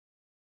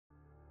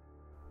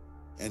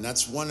And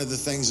that's one of the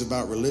things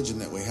about religion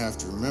that we have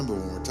to remember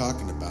when we're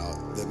talking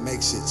about that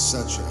makes it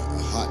such a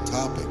hot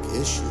topic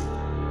issue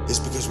is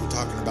because we're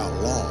talking about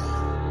law.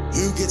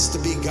 Who gets to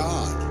be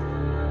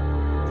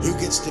God? Who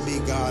gets to be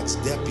God's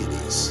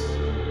deputies?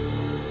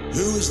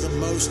 Who is the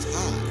Most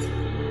High?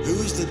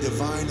 Who is the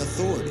divine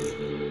authority?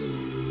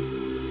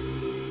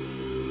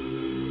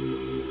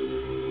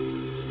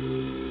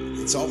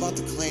 It's all about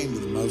the claim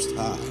to the Most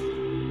High.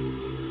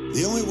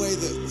 The only way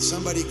that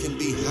somebody can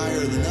be higher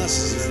than us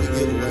is if we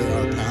give away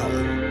our power.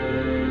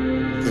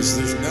 Because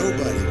there's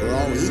nobody, we're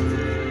all equal.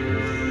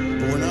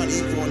 But we're not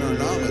equal in our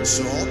knowledge,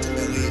 so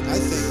ultimately I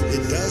think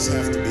it does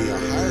have to be a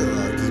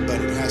hierarchy,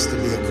 but it has to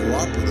be a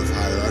cooperative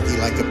hierarchy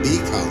like a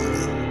bee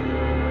colony.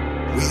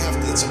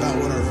 It's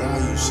about what our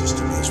value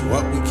system is,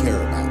 what we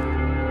care about.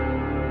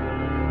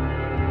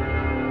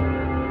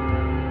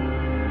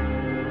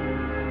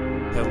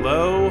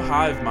 Hello,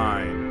 Hive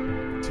Mind.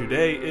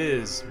 Today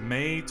is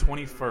May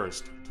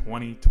 21st,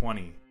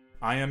 2020.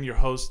 I am your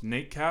host,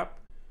 Nate Cap.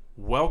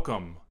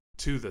 Welcome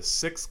to the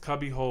Sixth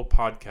Cubbyhole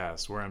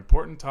podcast, where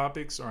important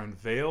topics are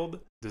unveiled,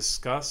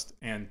 discussed,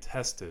 and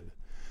tested.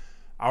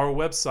 Our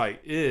website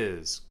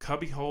is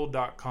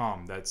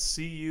cubbyhole.com. That's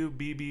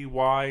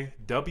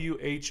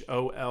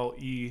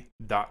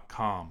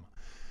CUBBYWHOLE.com.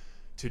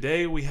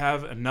 Today we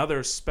have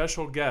another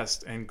special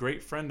guest and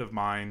great friend of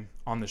mine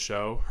on the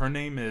show. Her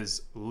name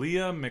is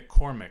Leah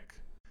McCormick.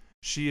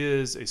 She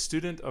is a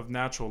student of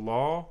natural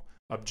law,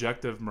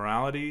 objective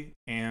morality,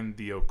 and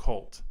the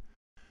occult.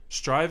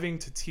 Striving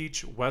to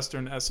teach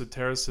Western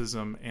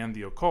esotericism and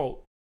the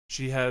occult,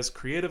 she has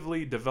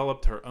creatively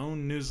developed her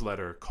own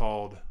newsletter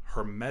called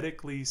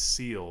Hermetically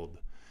Sealed,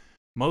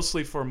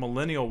 mostly for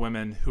millennial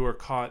women who are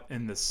caught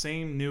in the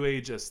same New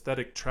Age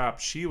aesthetic trap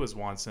she was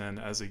once in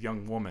as a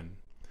young woman.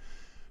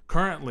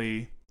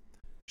 Currently,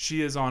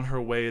 she is on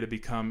her way to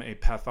become a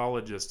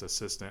pathologist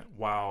assistant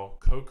while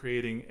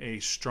co-creating a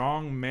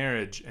strong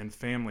marriage and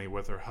family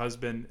with her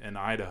husband in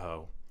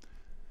Idaho.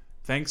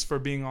 Thanks for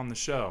being on the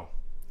show.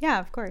 Yeah,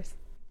 of course.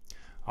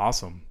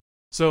 Awesome.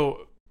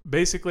 So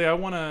basically, I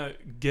want to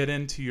get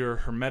into your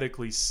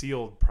Hermetically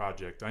Sealed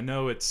project. I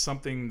know it's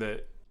something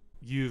that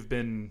you've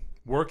been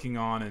working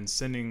on and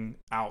sending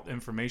out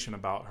information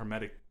about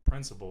Hermetic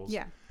principles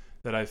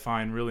that I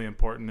find really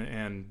important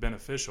and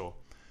beneficial.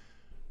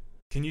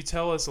 Can you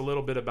tell us a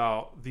little bit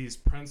about these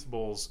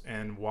principles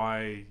and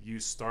why you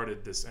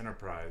started this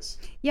enterprise?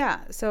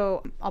 Yeah,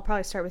 so I'll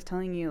probably start with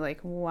telling you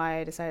like why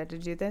I decided to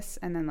do this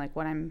and then like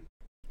what I'm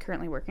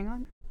currently working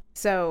on.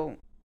 So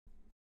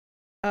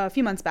a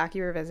few months back,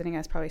 you were visiting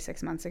us probably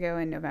 6 months ago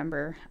in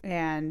November,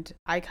 and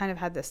I kind of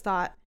had this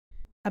thought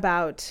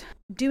about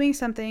doing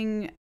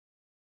the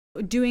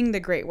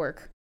great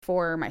work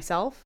for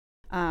myself,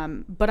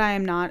 but I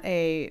am not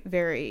a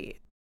very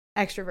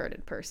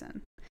extroverted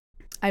person.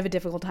 I have a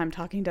difficult time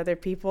talking to other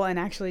people, and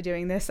actually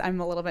doing this,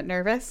 I'm a little bit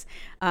nervous,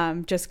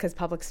 just because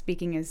public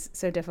speaking is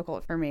so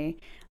difficult for me.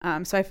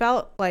 So I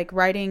felt like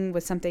writing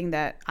was something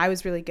that I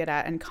was really good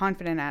at and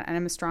confident at, and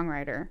I'm a strong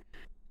writer.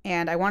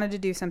 And I wanted to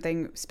do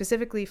something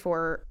specifically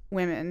for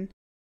women.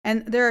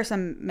 And there are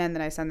some men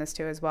that I send this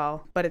to as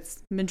well, but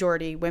it's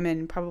majority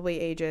women, probably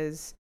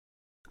ages,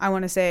 I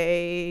want to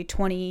say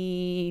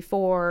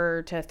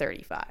 24 to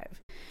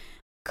 35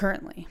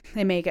 currently.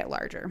 They may get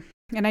larger.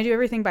 And I do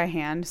everything by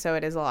hand, so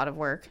it is a lot of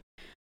work.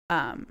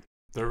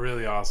 They're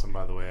really awesome,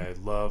 by the way. I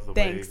love the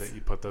way that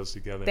you put those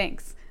together.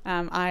 Thanks.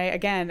 I,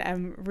 again,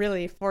 am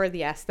really for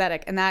the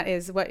aesthetic. And that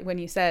is what, when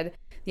you said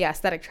the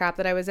aesthetic trap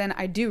that I was in,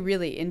 I do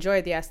really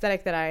enjoy the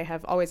aesthetic that I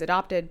have always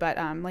adopted. But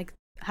like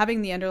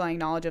having the underlying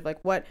knowledge of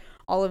like what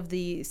all of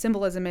the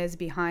symbolism is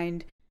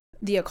behind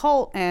the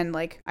occult and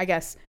like, I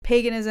guess,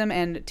 paganism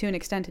and to an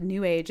extent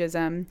New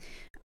Ageism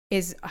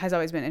has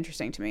always been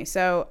interesting to me.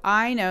 So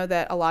I know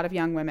that a lot of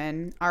young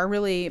women are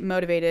really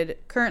motivated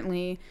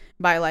currently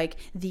by like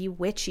the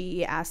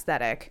witchy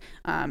aesthetic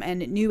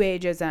and New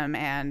Ageism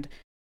and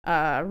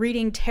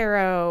reading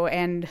tarot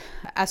and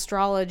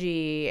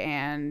astrology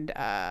and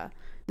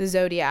the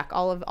zodiac,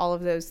 all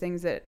of those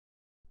things that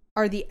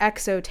are the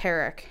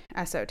esoteric.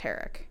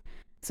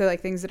 So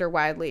like things that are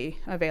widely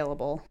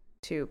available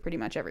to pretty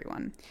much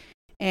everyone.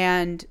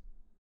 And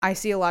I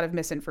see a lot of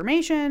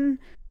misinformation.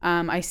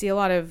 I see a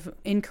lot of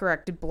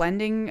incorrect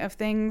blending of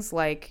things,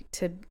 like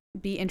to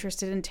be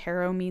interested in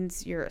tarot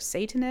means you're a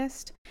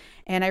Satanist.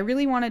 And I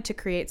really wanted to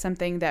create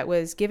something that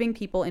was giving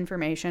people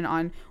information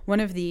on one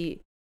of the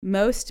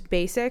most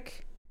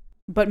basic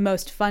but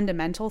most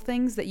fundamental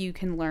things that you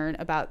can learn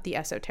about the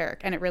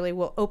esoteric. And it really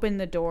will open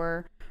the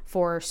door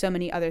for so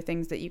many other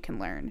things that you can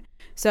learn.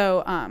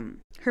 So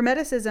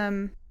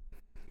Hermeticism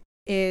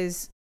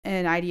is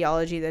an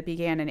ideology that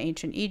began in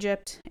ancient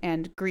Egypt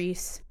and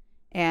Greece,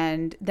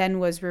 and then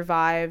was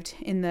revived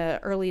in the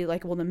early,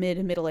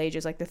 the Middle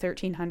Ages, like the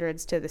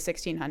 1300s to the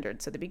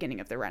 1600s, so the beginning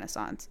of the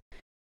Renaissance.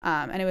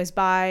 And it was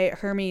by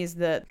Hermes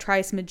the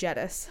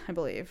Trismegistus, I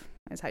believe,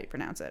 is how you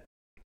pronounce it.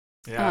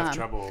 Yeah, I have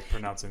trouble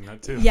pronouncing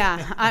that too.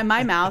 Yeah,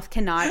 my mouth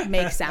cannot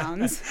make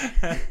sounds.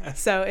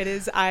 So it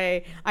is,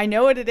 I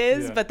know what it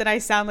is, but then I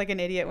sound like an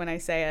idiot when I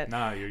say it.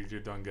 Nah, you're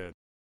doing good.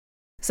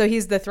 So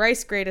he's the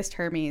thrice greatest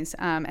Hermes,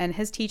 and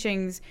his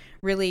teachings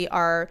really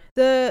are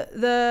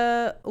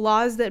the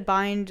laws that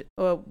bind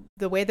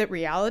the way that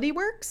reality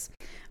works.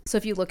 So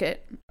if you look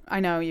at, I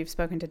know you've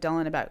spoken to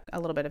Dylan about a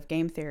little bit of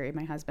game theory,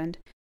 my husband.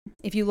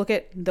 If you look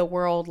at the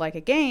world like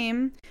a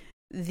game,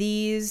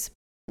 these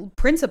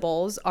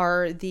principles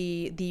are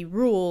the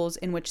rules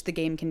in which the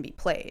game can be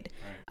played.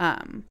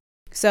 Right.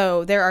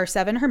 So there are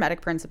 7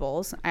 Hermetic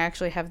principles. I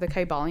actually have the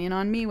Kybalion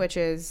on me, which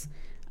is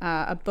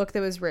a book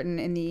that was written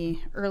in the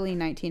early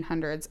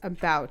 1900s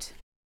about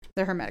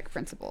the Hermetic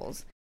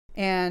principles.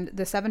 And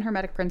the 7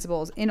 Hermetic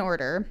principles in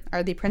order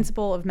are the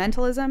principle of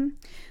mentalism,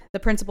 the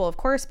principle of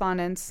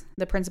correspondence,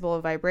 the principle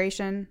of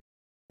vibration,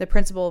 the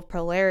principle of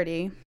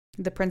polarity,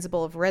 the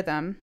principle of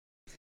rhythm,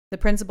 the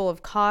principle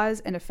of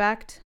cause and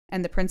effect,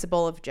 and the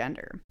principle of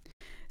gender.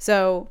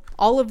 So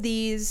all of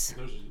these...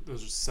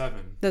 Those are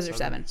 7. Those are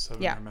 7.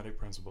 7 yeah. Hermetic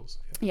principles.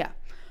 Yeah.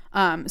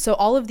 So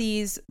all of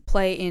these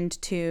play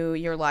into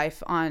your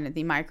life on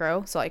the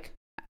micro, so like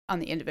on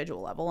the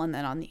individual level, and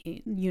then on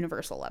the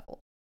universal level.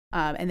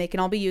 And they can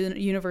all be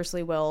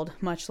universally willed,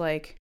 much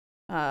like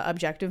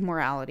objective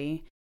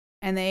morality.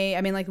 And they,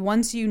 I mean, like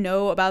once you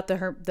know about the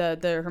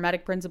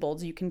Hermetic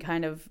principles, you can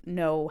kind of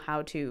know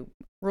how to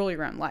rule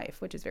your own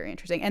life, which is very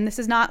interesting. And this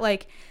is not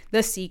like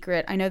The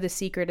Secret. I know The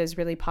Secret is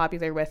really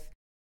popular with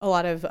a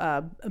lot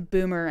of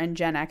boomer and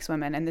Gen X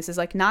women, and this is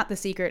like not The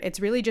Secret. It's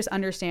really just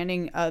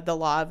understanding the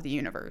law of the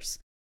universe.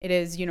 It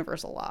is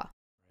universal law.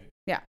 Right.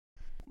 Yeah.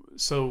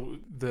 So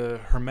the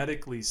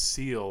hermetically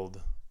sealed,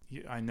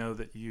 I know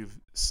that you've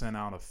sent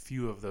out a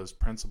few of those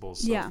principles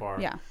so far.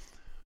 Yeah.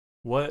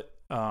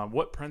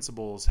 What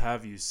principles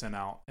have you sent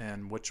out,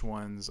 and which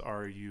ones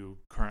are you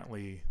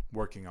currently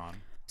working on?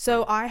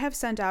 So I have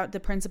sent out the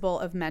principle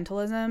of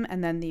mentalism,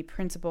 and then the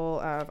principle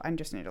of, I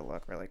just need to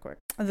look really quick,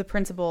 the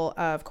principle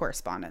of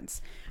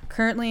correspondence.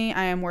 Currently,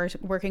 I am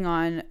working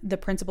on the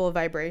principle of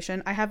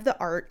vibration. I have the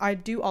art. I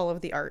do all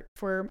of the art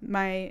for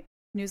my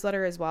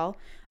newsletter as well.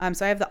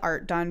 So I have the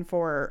art done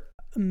for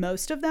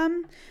most of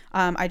them.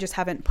 I just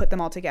haven't put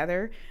them all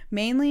together,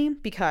 mainly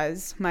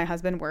because my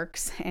husband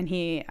works and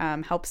he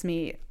helps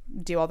me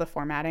do all the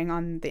formatting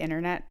on the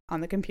internet on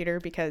the computer,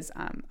 because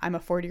I'm a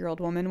 40-year-old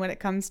woman when it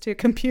comes to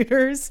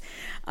computers,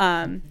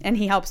 and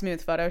he helps me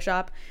with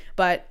Photoshop.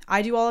 But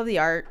I do all of the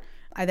art.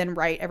 I then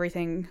write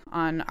everything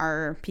on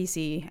our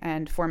PC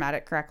and format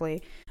it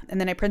correctly, and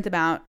then I print them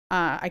out.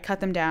 I cut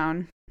them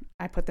down.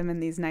 I put them in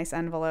these nice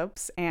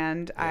envelopes,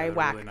 and I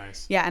wax. Really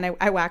nice. Yeah, and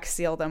I wax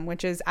seal them,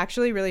 which is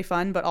actually really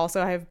fun. But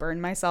also, I have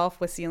burned myself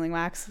with sealing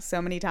wax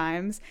so many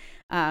times,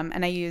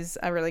 and I use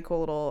a really cool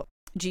little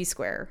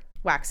G-square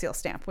wax seal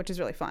stamp, which is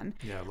really fun.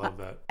 Yeah, I love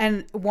that.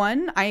 And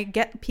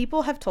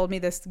people have told me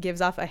this gives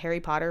off a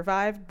Harry Potter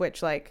vibe,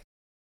 which like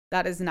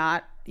that is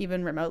not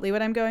even remotely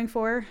what I'm going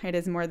for. It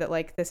is more that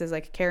like this is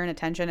like care and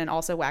attention, and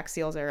also wax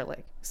seals are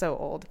like so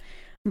old.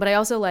 But I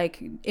also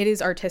like it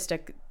is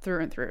artistic through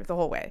and through the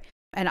whole way.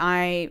 And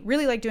I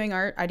really like doing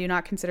art. I do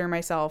not consider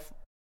myself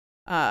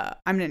I'm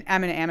an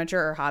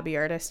amateur or hobby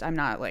artist. I'm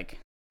not like,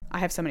 I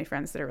have so many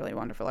friends that are really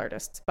wonderful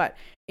artists, but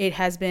it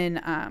has been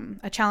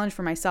a challenge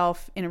for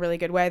myself in a really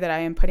good way that I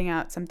am putting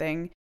out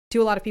something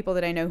to a lot of people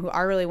that I know who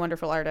are really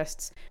wonderful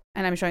artists,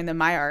 and I'm showing them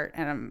my art,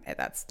 and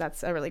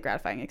that's a really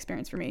gratifying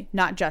experience for me,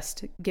 not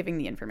just giving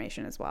the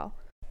information as well.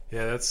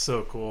 Yeah, that's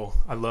so cool.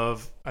 I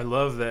love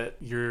that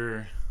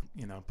you're,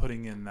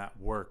 putting in that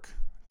work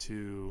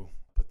to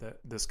put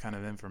this kind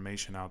of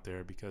information out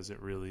there, because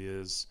it really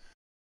is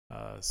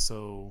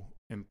so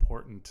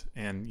important.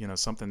 And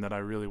something that I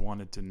really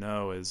wanted to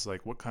know is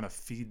like, what kind of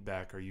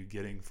feedback are you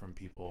getting from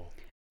people?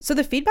 So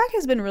the feedback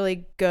has been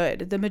really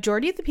good. The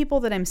majority of the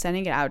people that I'm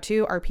sending it out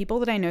to are people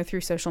that I know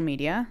through social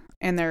media,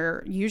 and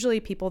they're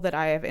usually people that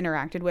I have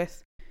interacted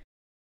with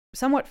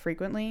somewhat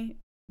frequently.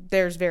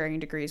 There's varying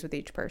degrees with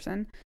each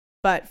person.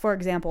 But for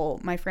example,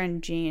 my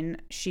friend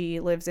Jean, she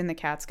lives in the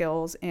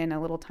Catskills in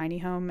a little tiny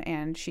home,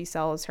 and she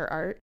sells her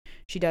art.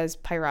 She does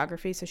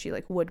pyrography, so she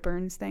like wood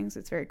burns things.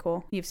 It's very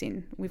cool.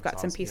 We've got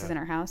some pieces in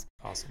our house.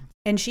 Awesome.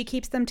 And she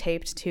keeps them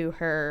taped to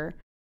her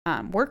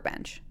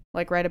workbench,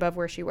 like right above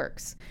where she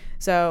works.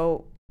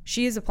 So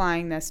she is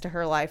applying this to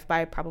her life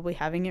by probably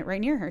having it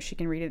right near her. She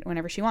can read it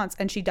whenever she wants.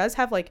 And she does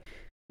have like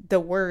the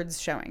words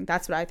showing.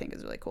 That's what I think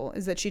is really cool,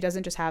 is that she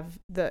doesn't just have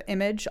the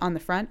image on the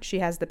front, she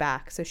has the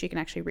back, so she can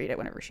actually read it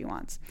whenever she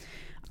wants.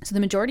 So the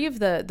majority of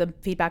the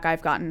feedback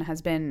I've gotten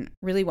has been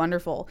really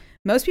wonderful.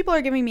 Most people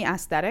are giving me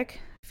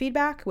aesthetic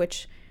feedback,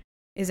 which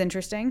is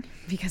interesting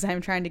because I'm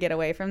trying to get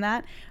away from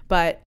that.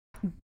 But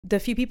the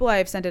few people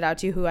I've sent it out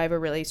to who I have a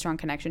really strong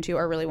connection to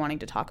are really wanting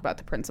to talk about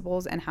the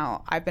principles and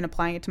how I've been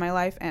applying it to my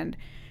life. And,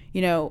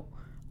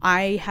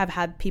 I have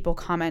had people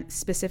comment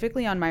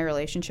specifically on my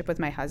relationship with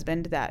my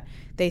husband, that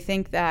they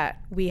think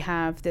that we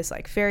have this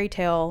like fairy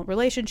tale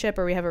relationship,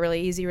 or we have a really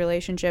easy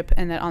relationship,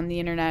 and that on the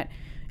internet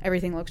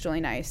everything looks really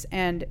nice.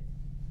 And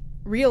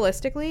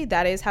realistically,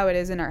 that is how it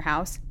is in our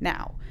house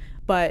now.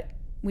 But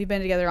we've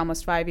been together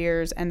almost 5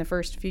 years, and the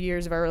first few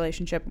years of our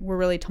relationship were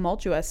really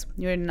tumultuous.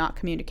 We did not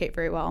communicate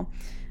very well.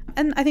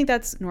 And I think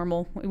that's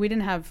normal. We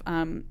didn't have,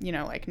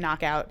 like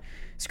knockout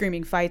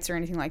screaming fights or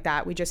anything like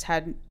that. We just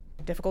had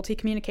difficulty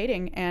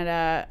communicating.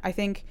 And I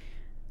think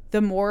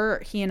the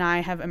more he and I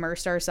have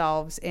immersed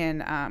ourselves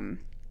in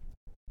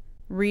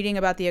reading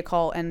about the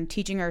occult and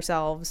teaching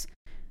ourselves,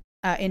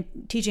 in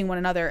teaching one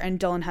another, and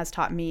Dylan has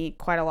taught me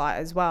quite a lot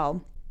as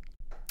well,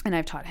 and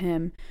I've taught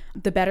him,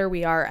 the better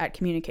we are at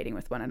communicating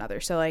with one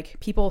another. So like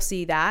people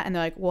see that and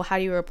they're like, well,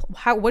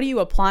 what are you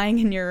applying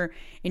in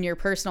your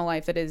personal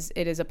life that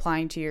it is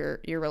applying to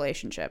your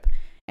relationship?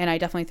 And I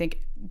definitely think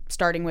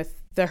starting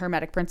with the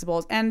Hermetic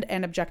principles and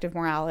objective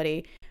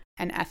morality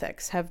and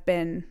ethics have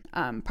been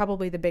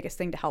probably the biggest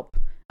thing to help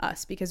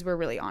us, because we're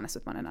really honest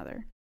with one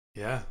another.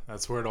 Yeah,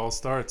 that's where it all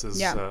starts,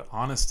 is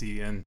honesty.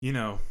 And,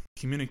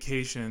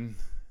 communication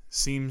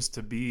seems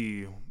to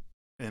be,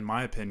 in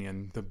my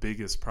opinion, the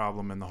biggest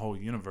problem in the whole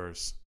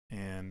universe.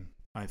 And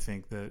I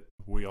think that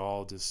we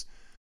all just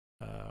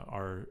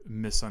are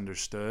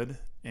misunderstood.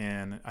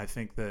 And I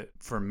think that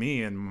for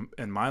me in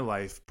my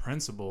life,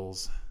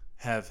 principles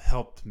have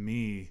helped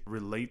me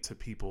relate to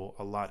people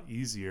a lot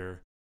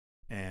easier.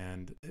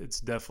 And it's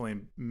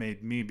definitely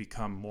made me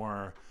become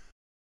more,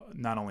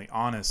 not only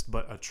honest,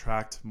 but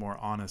attract more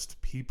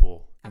honest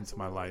people into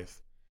my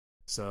life.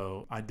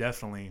 So I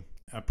definitely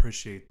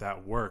appreciate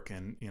that work,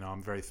 and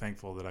I'm very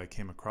thankful that I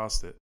came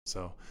across it.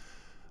 So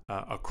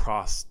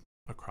across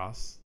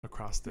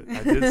it,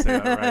 I did say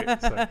that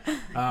right.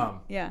 So,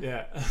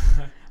 yeah.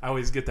 I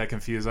always get that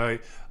confused. I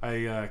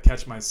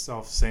catch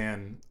myself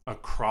saying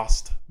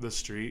across the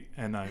street,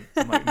 and I'm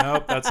like,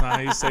 nope, that's not how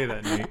you say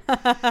that,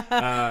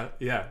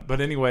 Nate.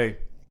 But anyway,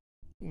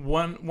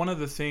 one of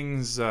the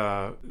things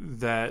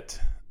that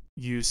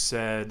you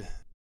said,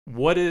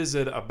 what is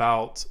it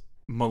about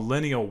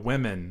millennial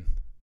women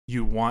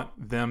you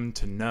want them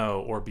to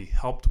know or be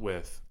helped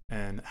with,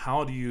 and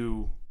how do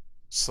you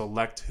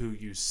select who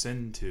you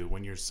send to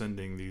when you're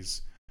sending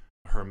these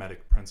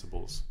Hermetic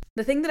principles?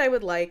 The thing that I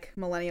would like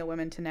millennial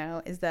women to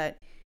know is that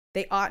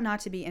they ought not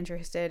to be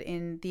interested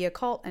in the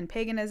occult and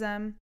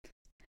paganism,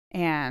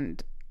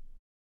 and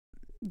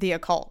the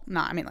occult,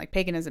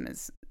 paganism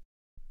is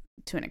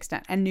to an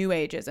extent, and New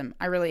Ageism.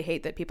 I really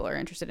hate that people are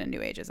interested in New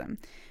Ageism.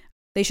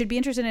 They should be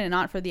interested in it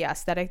not for the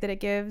aesthetic that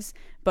it gives,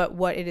 but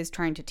what it is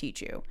trying to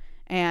teach you.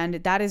 And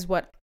that is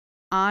what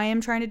I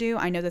am trying to do.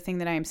 I know the thing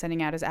that I am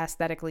sending out is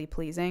aesthetically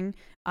pleasing.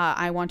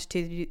 I want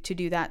to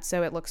do that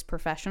so it looks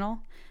professional,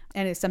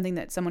 and it's something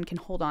that someone can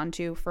hold on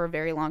to for a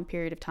very long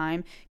period of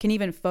time, can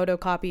even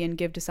photocopy and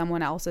give to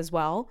someone else as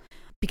well,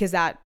 because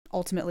that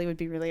ultimately would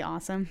be really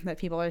awesome that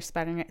people are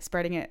spreading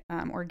it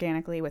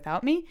organically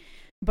without me.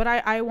 But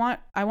I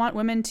want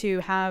women to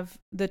have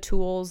the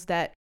tools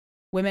that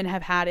women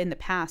have had in the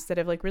past that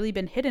have really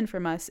been hidden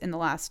from us in the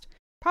last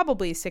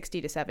probably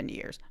 60 to 70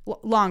 years,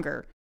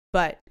 longer.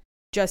 But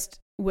just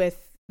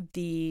with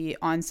the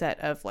onset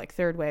of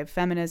third wave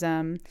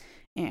feminism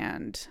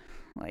and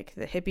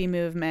the hippie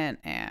movement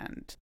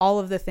and all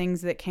of the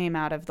things that came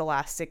out of the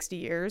last 60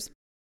 years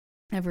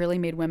have really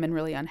made women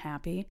really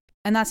unhappy.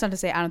 And that's not to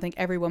say I don't think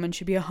every woman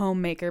should be a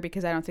homemaker,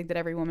 because I don't think that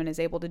every woman is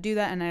able to do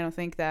that. And I don't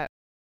think that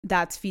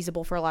that's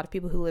feasible for a lot of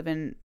people who live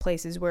in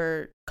places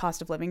where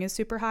cost of living is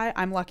super high.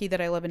 I'm lucky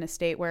that I live in a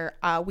state where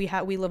we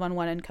live on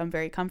one income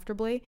very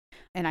comfortably,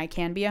 and I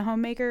can be a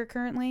homemaker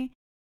currently.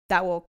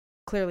 That will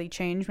clearly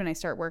change when I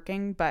start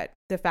working, but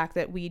the fact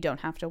that we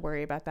don't have to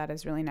worry about that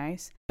is really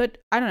nice. But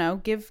I don't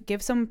know,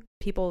 give some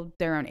people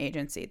their own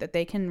agency, that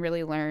they can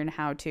really learn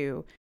how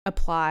to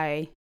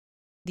apply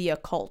the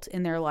occult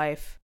in their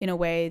life in a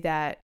way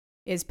that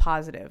is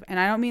positive. And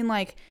I don't mean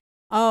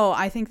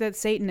I think that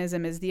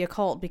Satanism is the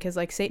occult, because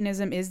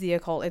Satanism is the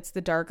occult. It's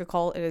the dark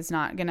occult. It is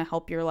not going to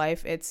help your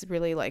life. It's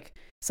really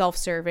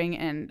self-serving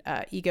and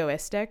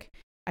egoistic.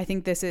 I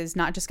think this is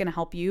not just going to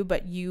help you,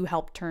 but you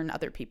help turn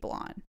other people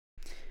on.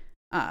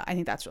 I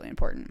think that's really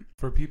important.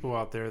 For people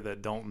out there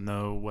that don't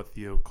know what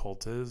the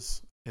occult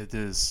is, it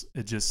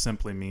just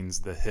simply means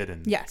the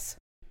hidden. Yes.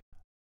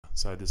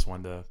 So I just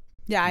wanted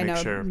to I know.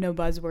 Sure. No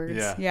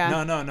buzzwords.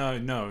 Yeah.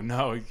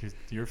 No.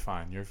 You're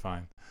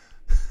fine.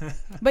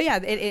 But yeah,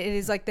 it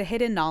is the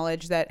hidden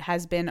knowledge that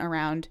has been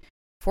around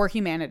for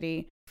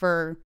humanity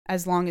for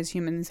as long as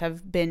humans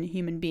have been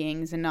human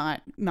beings and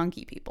not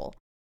monkey people.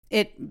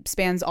 It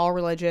spans all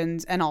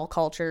religions and all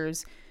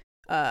cultures.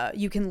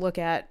 You can look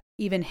at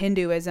even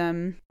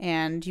Hinduism,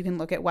 and you can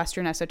look at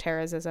Western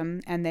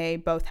esotericism, and they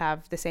both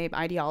have the same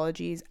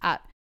ideologies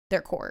at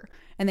their core.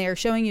 And they are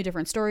showing you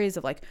different stories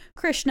of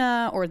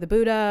Krishna or the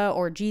Buddha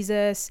or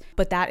Jesus,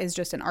 but that is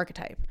just an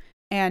archetype.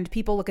 And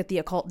people look at the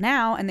occult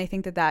now and they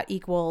think that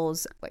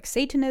equals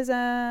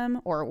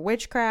Satanism or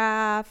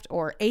witchcraft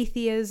or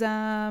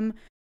atheism.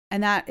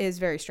 And that is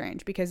very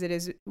strange, because it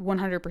is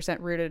 100%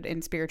 rooted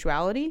in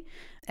spirituality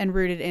and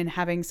rooted in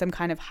having some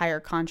kind of higher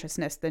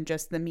consciousness than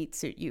just the meat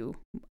suit you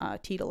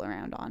teetle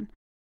around on.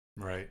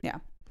 Right. Yeah.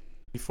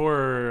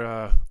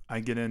 Before I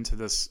get into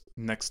this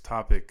next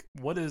topic,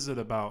 what is it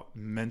about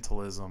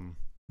mentalism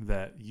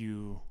that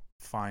you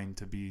find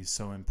to be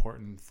so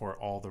important for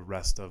all the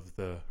rest of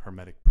the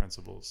Hermetic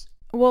principles?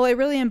 Well, it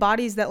really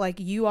embodies that, like,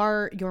 you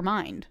are your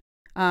mind,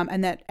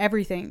 and that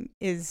everything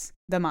is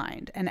the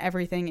mind and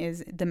everything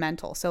is the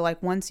mental. So,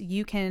 like, once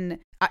you can,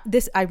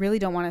 I really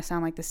don't want to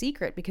sound like The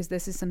Secret, because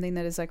this is something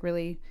that is like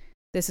really,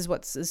 this is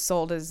what's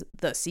sold as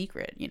The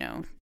Secret, you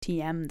know,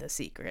 TM The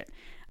Secret,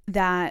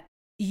 that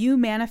you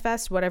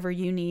manifest whatever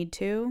you need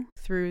to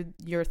through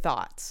your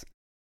thoughts.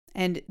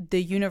 And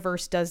the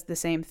universe does the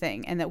same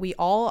thing. And that we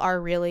all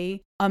are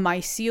really a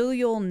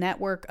mycelial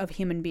network of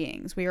human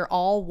beings. We are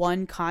all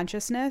one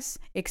consciousness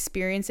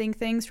experiencing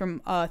things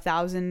from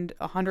 1,000,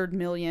 100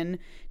 million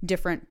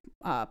different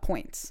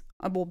points.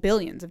 Well,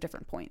 billions of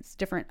different points,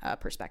 different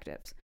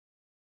perspectives.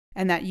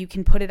 And that you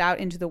can put it out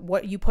into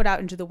what you put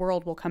out into the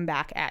world will come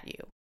back at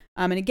you.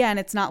 And again,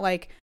 it's not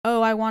like,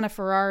 oh, I want a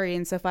Ferrari,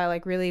 and so if I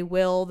like really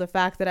will the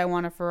fact that I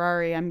want a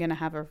Ferrari, I'm going to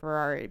have a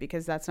Ferrari,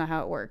 because that's not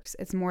how it works.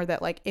 It's more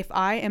that, like, if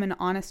I am an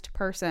honest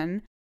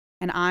person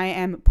and I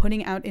am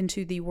putting out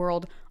into the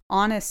world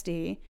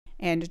honesty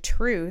and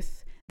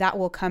truth, that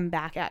will come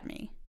back at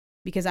me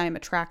because I am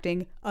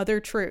attracting other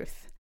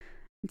truth.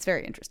 It's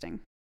very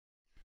interesting.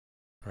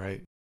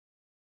 Right.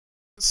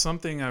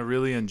 Something I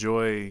really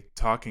enjoy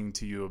talking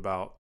to you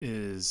about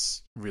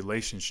is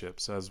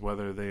relationships, as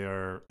whether they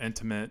are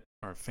intimate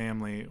or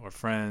family or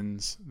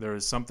friends. There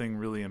is something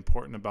really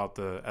important about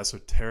the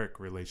esoteric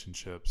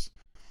relationships.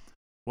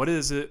 What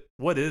is it?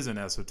 What is an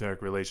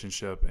esoteric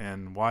relationship,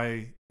 and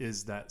why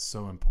is that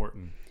so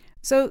important?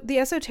 So the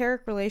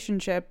esoteric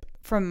relationship,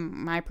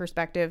 from my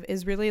perspective,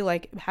 is really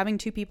like having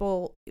two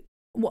people.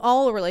 Well,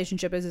 all a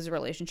relationship is a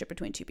relationship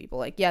between two people.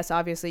 Like, yes,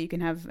 obviously you can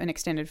have an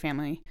extended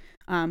family,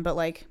 but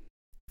like,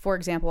 for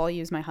example, I'll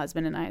use my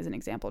husband and I as an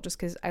example, just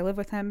because I live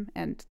with him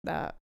and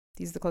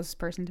he's the closest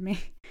person to me.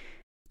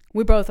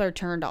 We both are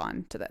turned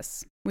on to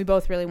this. We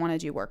both really want to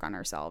do work on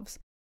ourselves.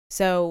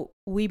 So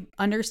we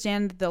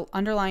understand the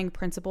underlying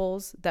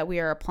principles that we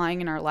are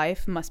applying in our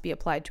life must be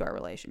applied to our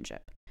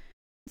relationship.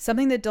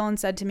 Something that Dylan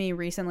said to me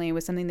recently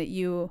was something that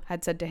you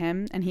had said to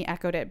him, and he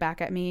echoed it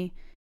back at me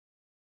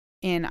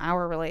in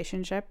our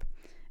relationship,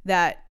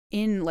 that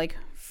in like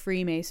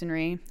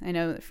Freemasonry, I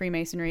know that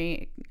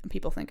Freemasonry,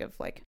 people think of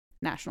like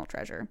national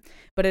treasure,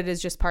 but it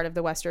is just part of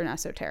the Western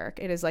esoteric.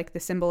 It is like the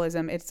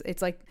symbolism.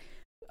 It's like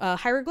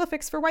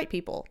hieroglyphics for white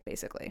people,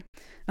 basically.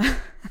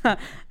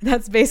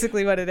 That's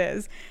basically what it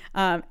is.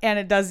 And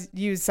it does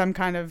use some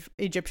kind of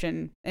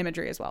Egyptian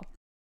imagery as well.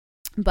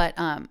 But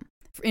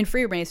in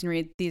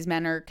Freemasonry, these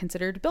men are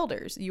considered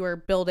builders. You are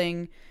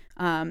building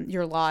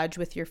your lodge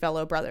with your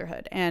fellow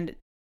brotherhood. And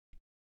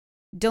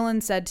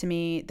Dylan said to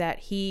me that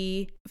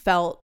he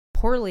felt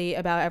poorly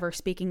about ever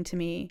speaking to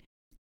me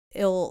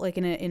ill, like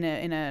in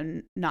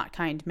a not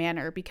kind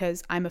manner,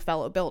 because I'm a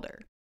fellow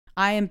builder.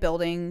 I am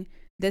building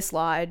this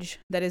lodge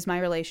that is my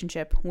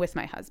relationship with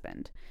my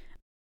husband.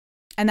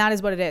 And that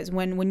is what it is.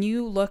 When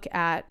you look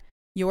at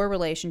your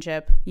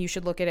relationship, you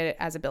should look at it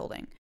as a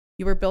building.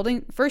 You are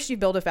building, first you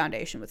build a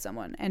foundation with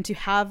someone, and to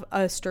have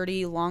a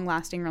sturdy,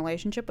 long-lasting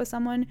relationship with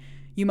someone,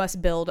 you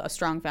must build a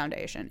strong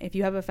foundation. If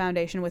you have a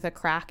foundation with a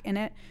crack in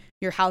it,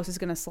 your house is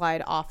going to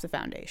slide off the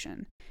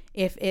foundation.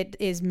 If it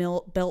is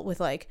built with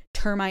like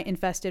termite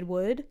infested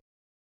wood,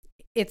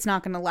 it's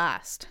not going to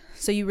last.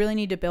 So you really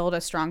need to build a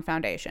strong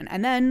foundation.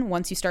 And then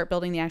once you start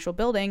building the actual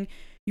building,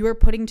 you are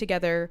putting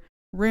together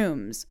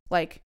rooms.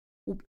 Like,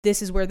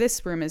 this is where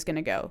this room is going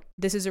to go.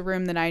 This is a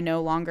room that I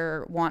no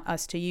longer want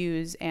us to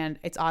use, and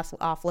it's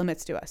off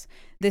limits to us.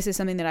 This is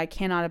something that I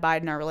cannot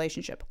abide in our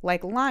relationship,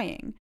 like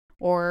lying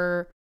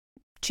or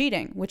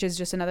cheating, which is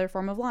just another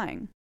form of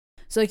lying.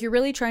 So like, you're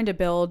really trying to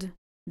build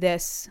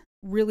this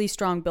really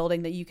strong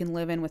building that you can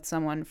live in with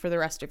someone for the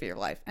rest of your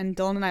life. And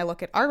Dylan and I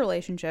look at our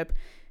relationship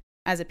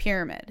as a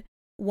pyramid.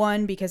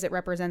 One, because it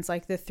represents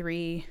like the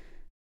three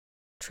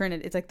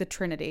trinity. It's like the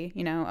trinity,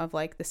 you know, of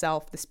like the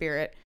self, the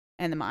spirit,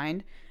 and the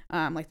mind.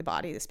 Like the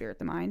body, the spirit,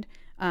 the mind.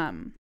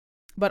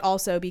 But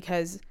also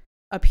because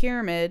a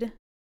pyramid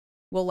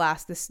will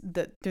last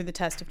through the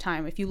test of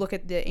time. If you look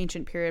at the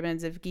ancient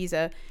pyramids of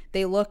Giza,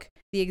 they look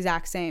the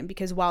exact same,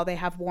 because while they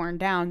have worn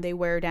down, they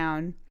wear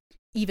down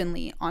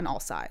evenly on all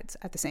sides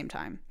at the same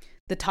time.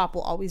 The top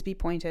will always be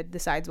pointed. The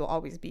sides will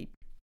always be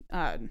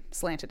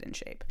slanted in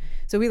shape.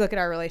 So we look at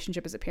our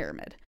relationship as a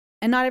pyramid,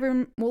 and not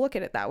everyone will look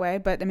at it that way.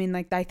 But I mean,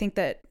 like, I think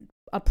that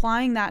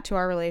applying that to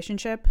our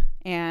relationship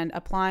and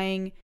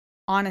applying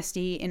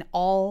honesty in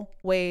all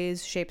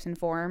ways, shapes, and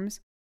forms,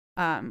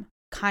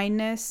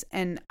 kindness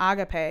and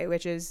agape,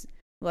 which is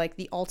like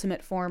the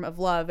ultimate form of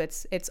love.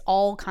 It's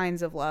all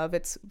kinds of love.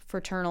 It's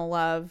fraternal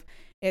love,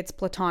 it's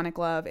platonic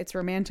love, it's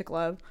romantic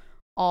love,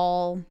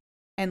 all,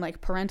 and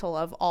like parental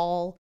love,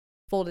 all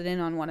folded in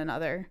on one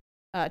another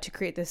to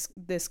create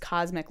this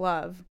cosmic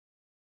love,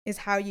 is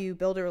how you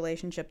build a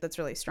relationship that's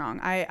really strong.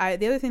 I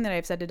the other thing that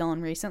I've said to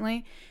Dylan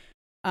recently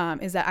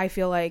is that I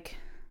feel like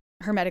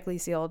Hermetically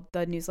Sealed,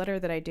 the newsletter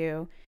that I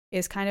do,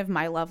 is kind of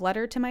my love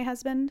letter to my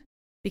husband,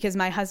 because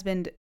my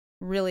husband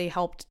really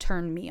helped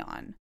turn me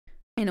on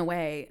in a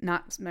way,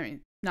 not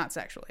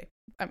sexually.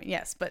 I mean,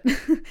 yes, but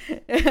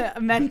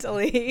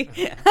mentally.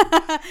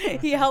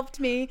 He helped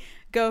me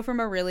go from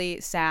a really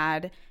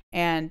sad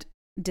and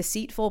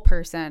deceitful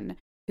person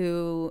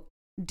who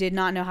did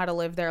not know how to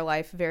live their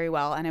life very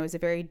well. And I was a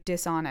very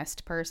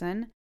dishonest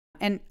person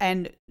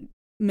and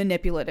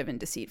manipulative and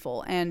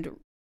deceitful. And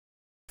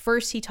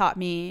first he taught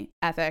me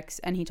ethics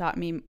and he taught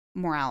me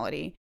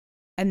morality.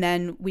 And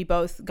then we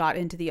both got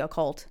into the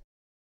occult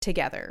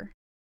together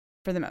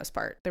for the most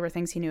part. There were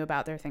things he knew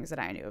about. There were things that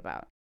I knew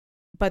about.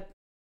 But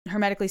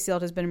Hermetically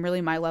Sealed has been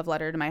really my love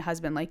letter to my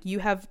husband. Like, you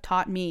have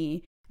taught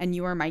me and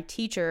you are my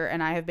teacher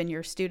and I have been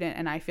your student.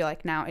 And I feel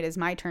like now it is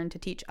my turn to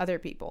teach other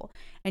people.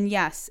 And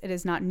yes, it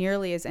is not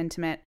nearly as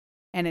intimate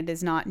and it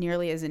is not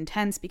nearly as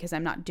intense because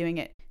I'm not doing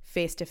it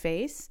face to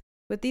face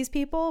with these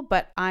people,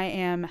 but I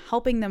am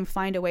helping them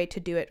find a way to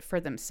do it for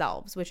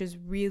themselves, which is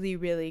really,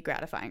 really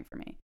gratifying for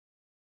me.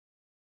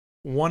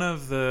 One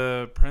of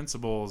the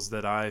principles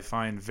that I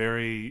find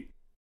very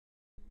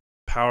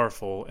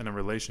powerful in a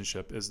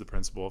relationship is the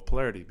principle of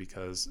polarity,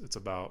 because it's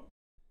about,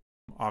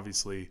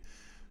 obviously,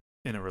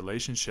 in a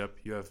relationship,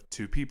 you have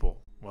two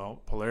people.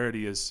 Well,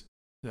 polarity is,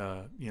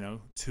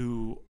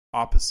 two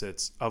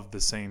opposites of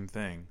the same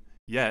thing.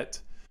 Yet,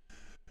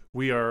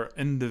 we are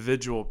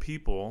individual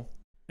people,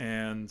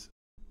 and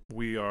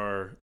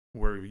we're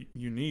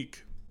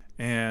unique,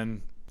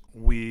 and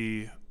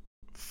we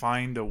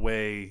find a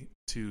way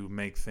to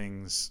make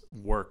things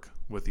work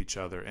with each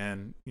other.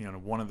 And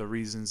one of the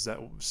reasons that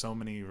so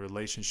many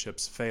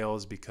relationships fail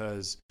is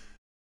because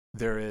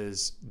there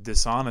is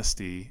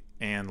dishonesty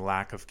and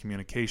lack of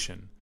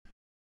communication.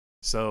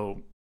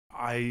 So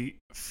I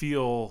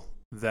feel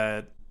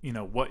that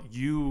what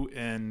you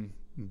and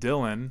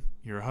Dylan,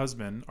 your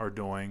husband, are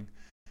doing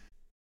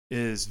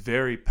is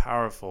very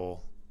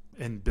powerful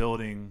in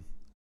building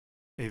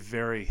a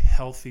very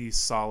healthy,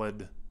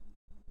 solid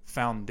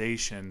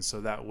foundation,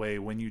 so that way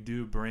when you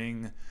do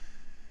bring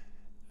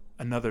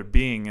another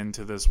being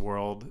into this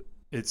world,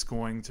 it's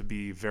going to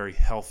be very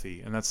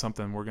healthy. And that's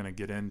something we're going to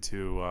get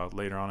into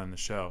later on in the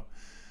show.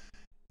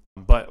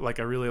 But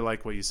I really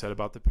like what you said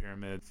about the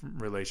pyramid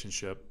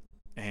relationship,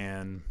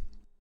 and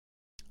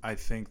I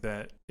think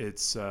that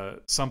it's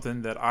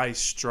something that I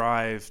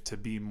strive to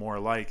be more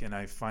like. And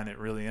I find it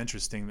really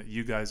interesting that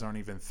you guys aren't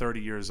even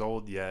 30 years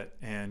old yet,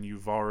 and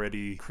you've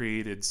already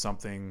created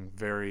something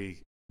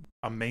very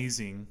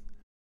amazing.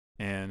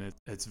 And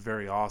it's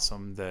very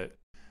awesome that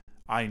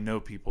I know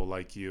people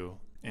like you,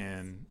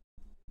 and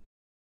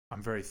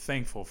I'm very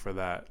thankful for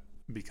that,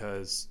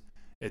 because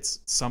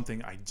it's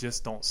something I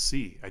just don't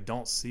see. I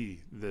don't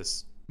see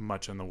this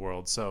much in the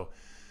world. So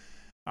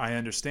I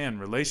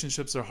understand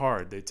relationships are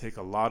hard. They take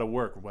a lot of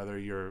work, whether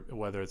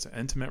it's an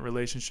intimate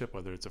relationship,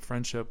 whether it's a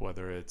friendship,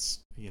 whether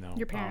it's,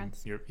 your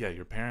parents. Your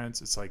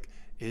parents. It's like,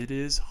 it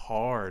is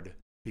hard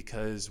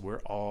because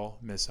we're all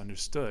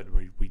misunderstood.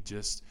 We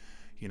just,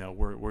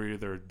 we're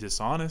either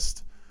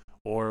dishonest,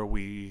 or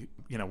we're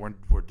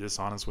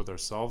dishonest with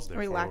ourselves.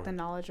 We lack the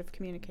knowledge of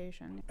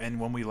communication. And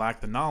when we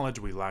lack the knowledge,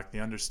 we lack the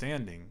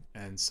understanding.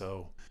 And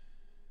so,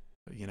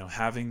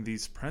 having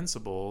these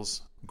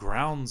principles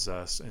grounds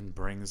us and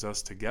brings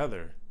us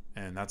together.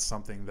 And that's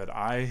something that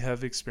I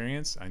have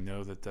experienced. I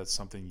know that that's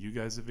something you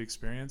guys have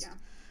experienced.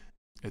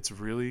 Yeah. It's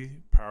really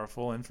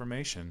powerful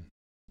information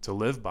to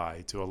live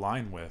by, to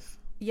align with.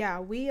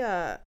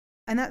 Yeah,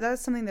 and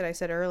that's something that I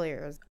said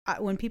earlier. Is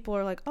when people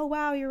are like, "Oh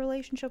wow, your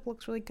relationship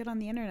looks really good on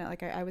the internet."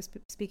 Like I was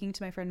speaking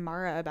to my friend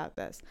Mara about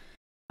this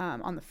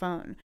on the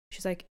phone.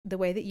 She's like, "The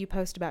way that you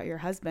post about your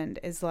husband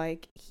is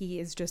like he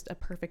is just a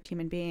perfect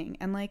human being."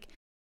 And like,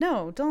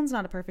 no, Dylan's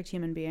not a perfect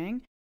human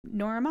being,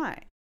 nor am I.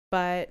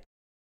 But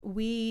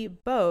we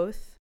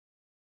both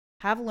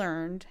have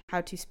learned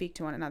how to speak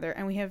to one another,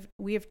 and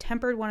we have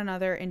tempered one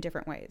another in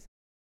different ways.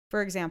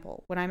 For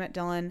example, when I met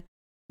Dylan,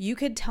 you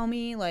could tell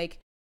me like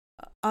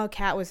a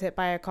cat was hit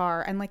by a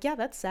car, and like, yeah,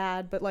 that's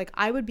sad, but like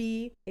I would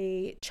be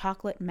a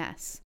chocolate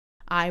mess.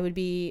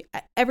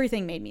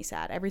 Everything made me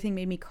sad. Everything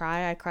made me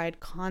cry. I cried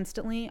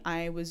constantly.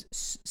 I was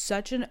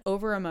such an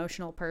over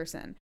emotional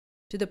person,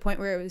 to the point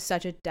where it was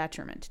such a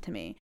detriment to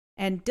me.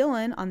 And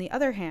Dylan, on the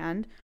other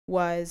hand,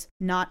 was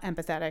not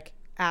empathetic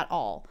at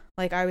all.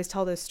 Like, I always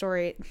tell this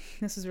story.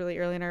 This was really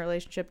early in our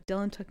relationship.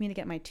 Dylan took me to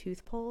get my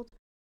tooth pulled,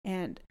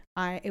 and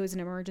it was an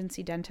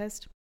emergency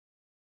dentist,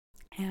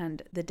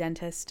 and the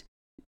dentist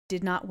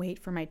did not wait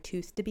for my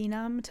tooth to be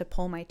numb to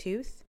pull my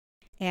tooth.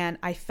 And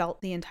I felt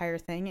the entire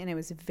thing, and it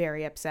was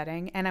very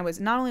upsetting. And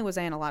not only was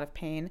I in a lot of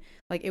pain,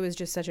 like it was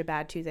just such a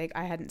bad toothache.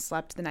 I hadn't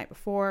slept the night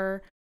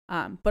before.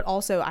 But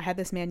also I had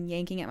this man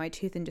yanking at my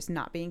tooth and just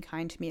not being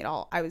kind to me at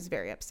all. I was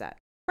very upset,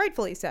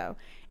 rightfully so.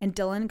 And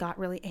Dylan got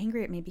really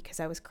angry at me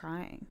because I was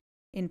crying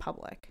in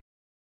public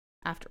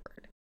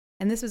afterward.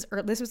 And this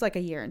was like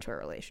a year into a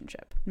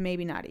relationship,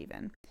 maybe not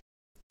even.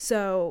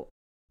 So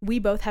we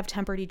both have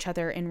tempered each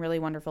other in really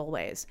wonderful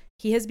ways.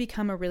 He has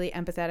become a really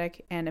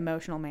empathetic and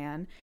emotional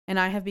man, and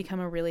I have become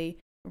a really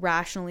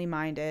rationally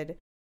minded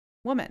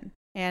woman.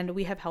 And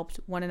we have helped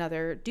one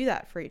another do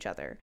that for each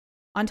other.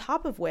 On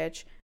top of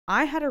which,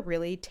 I had a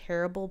really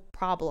terrible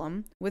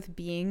problem with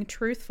being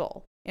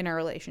truthful in our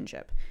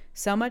relationship.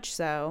 So much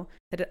so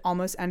that it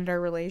almost ended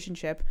our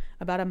relationship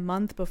about a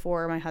month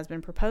before my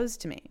husband proposed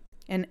to me.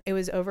 And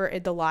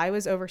the lie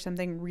was over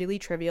something really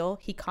trivial.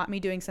 He caught me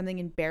doing something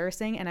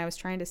embarrassing and I was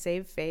trying to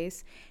save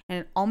face, and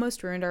it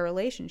almost ruined our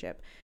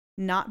relationship.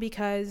 Not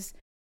because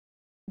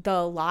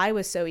the lie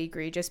was so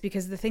egregious,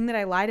 because the thing that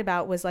I lied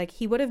about was like,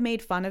 he would have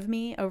made fun of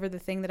me over the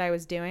thing that I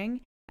was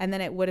doing, and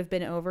then it would have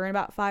been over in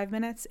about 5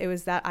 minutes. It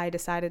was that I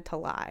decided to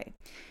lie.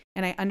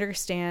 And I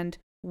understand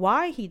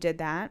why he did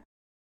that,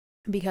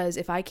 because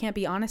if I can't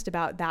be honest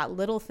about that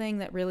little thing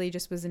that really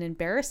just was an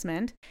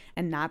embarrassment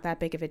and not that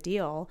big of a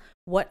deal,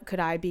 what could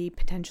I be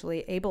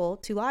potentially able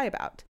to lie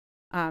about?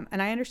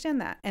 And I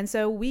understand that. And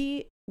so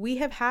we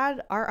have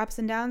had our ups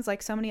and downs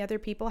like so many other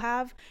people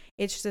have.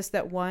 It's just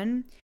that,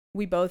 one,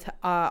 we both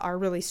are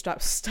really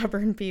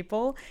stubborn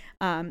people.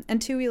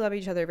 And two, we love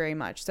each other very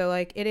much. So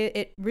like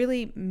it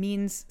really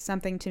means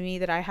something to me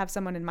that I have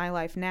someone in my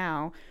life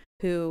now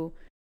who,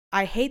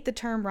 I hate the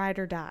term ride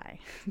or die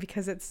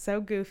because it's so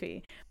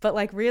goofy, but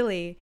like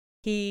really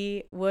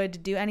he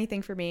would do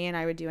anything for me and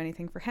I would do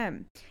anything for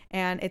him.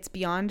 And it's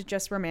beyond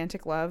just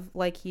romantic love.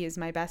 Like, he is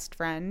my best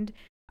friend.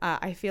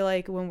 I feel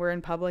like when we're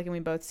in public and we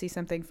both see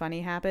something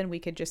funny happen, we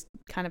could just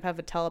kind of have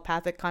a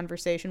telepathic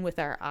conversation with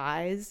our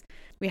eyes.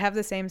 We have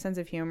the same sense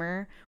of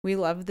humor. We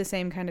love the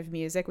same kind of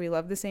music. We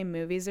love the same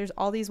movies. There's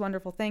all these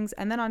wonderful things.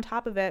 And then on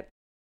top of it,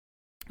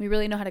 we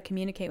really know how to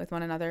communicate with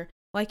one another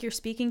like you're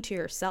speaking to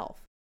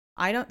yourself.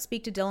 I don't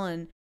speak to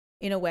Dylan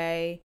in a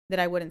way that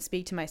I wouldn't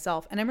speak to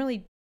myself. And I'm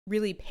really,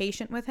 really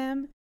patient with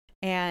him.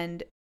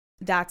 And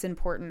that's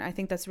important. I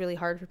think that's really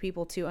hard for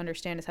people to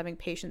understand, is having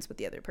patience with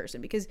the other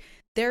person, because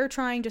they're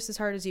trying just as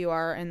hard as you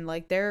are. And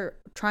like, they're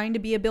trying to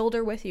be a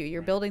builder with you.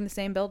 You're building the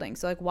same building.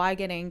 So like, why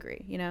get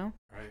angry, you know?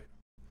 Right.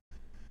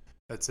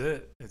 That's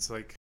it. It's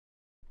like,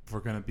 if we're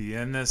going to be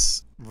in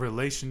this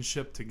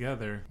relationship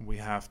together, we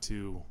have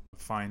to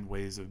find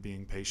ways of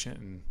being patient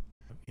and,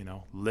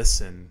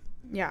 listen.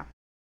 Yeah.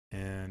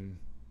 And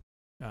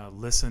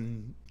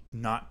listen,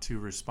 not to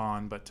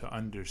respond, but to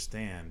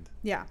understand.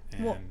 Yeah.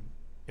 And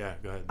yeah,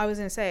 go ahead. I was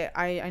going to say,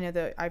 I know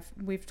that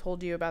we've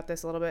told you about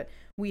this a little bit.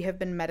 We have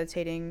been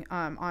meditating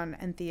on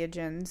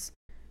entheogens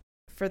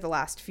for the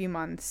last few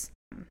months,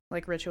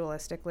 like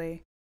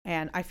ritualistically.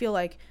 And I feel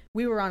like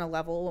we were on a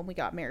level when we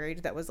got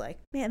married that was like,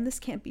 man, this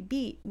can't be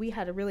beat. We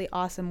had a really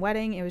awesome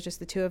wedding. It was just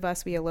the two of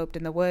us. We eloped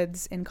in the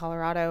woods in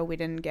Colorado.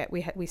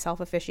 We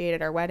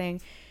self-officiated our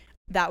wedding.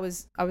 I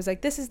was like,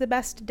 this is the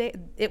best day.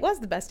 It was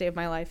the best day of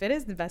my life. It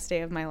is the best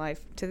day of my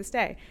life to this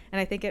day. And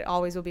I think it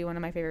always will be one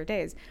of my favorite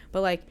days.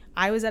 But like,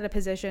 I was at a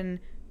position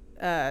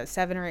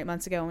 7 or 8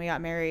 months ago when we got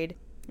married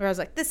where I was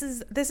like, this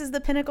is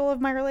the pinnacle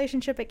of my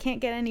relationship. It can't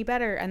get any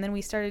better. And then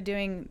we started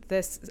doing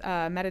this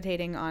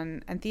meditating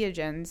on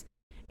entheogens.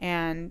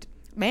 And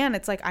man,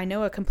 it's like, I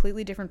know a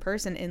completely different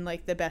person in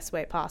like the best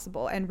way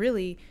possible. And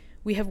really,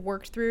 we have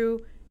worked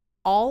through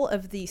all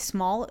of the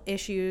small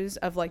issues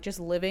of like just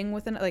living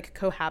with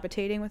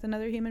cohabitating with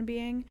another human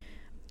being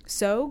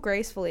so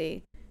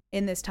gracefully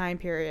in this time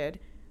period.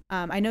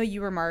 I know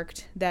you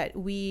remarked that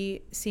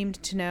we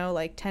seemed to know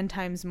like 10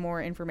 times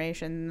more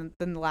information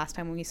than the last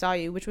time we saw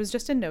you, which was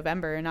just in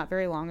November and not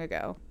very long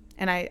ago.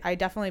 And I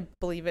definitely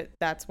believe it.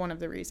 That's one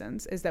of the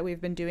reasons, is that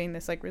we've been doing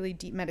this like really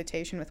deep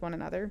meditation with one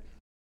another.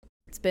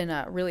 It's been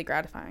really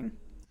gratifying.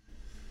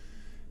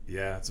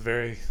 Yeah, it's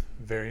very,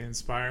 very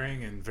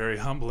inspiring and very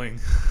humbling.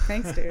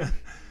 Thanks, dude.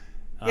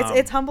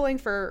 It's humbling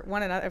for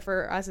one another,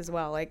 for us as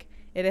well. Like,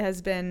 it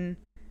has been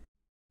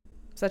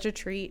such a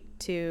treat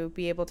to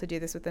be able to do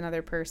this with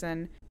another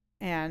person,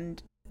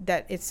 and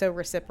that it's so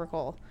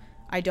reciprocal.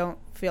 I don't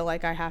feel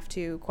like I have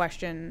to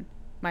question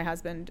my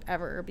husband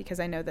ever, because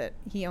I know that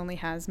he only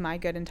has my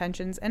good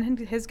intentions and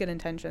his good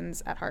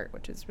intentions at heart,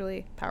 which is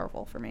really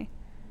powerful for me.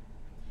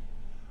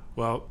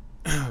 Well,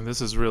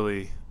 this is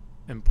really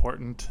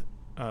important.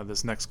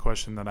 This next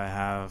question that I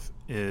have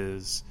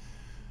is,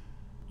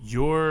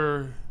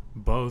 you're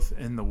both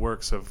in the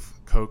works of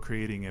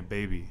co-creating a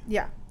baby.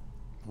 Yeah.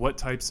 What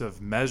types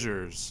of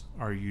measures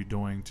are you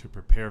doing to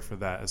prepare for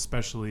that,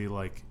 especially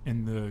like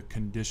in the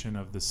condition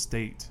of the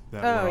state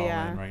that we're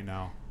all in right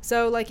now?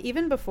 So like,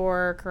 even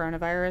before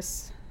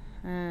coronavirus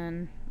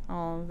and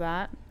all of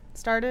that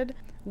started,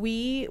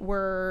 we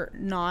were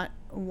not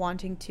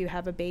wanting to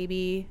have a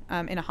baby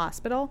in a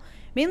hospital,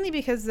 mainly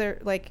because they're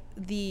like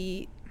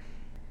the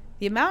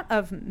amount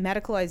of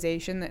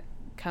medicalization that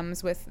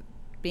comes with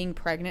being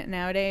pregnant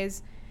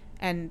nowadays,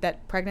 and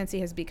that pregnancy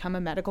has become a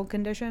medical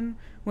condition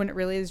when it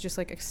really is just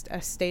like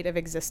a state of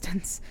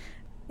existence,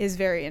 is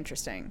very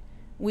interesting.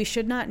 We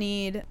should not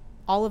need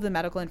all of the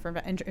medical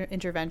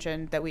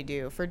intervention that we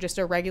do for just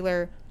a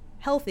regular,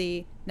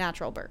 healthy,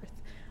 natural birth.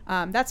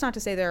 That's not to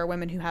say there are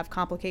women who have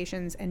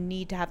complications and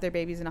need to have their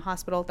babies in a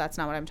hospital. That's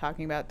not what I'm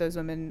talking about. Those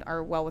women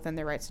are well within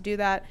their rights to do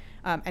that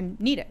and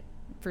need it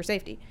for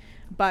safety.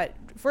 But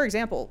for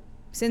example,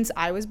 since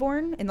I was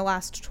born in the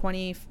last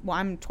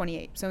I'm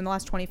 28, so in the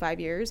last 25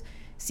 years,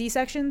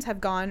 C-sections have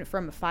gone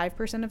from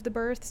 5% of the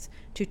births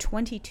to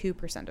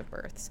 22% of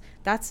births.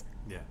 That's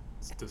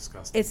It's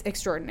disgusting. It's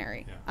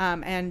extraordinary.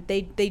 Yeah. And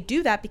they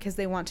do that because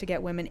they want to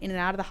get women in and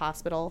out of the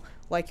hospital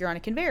like you're on a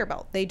conveyor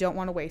belt. They don't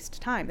want to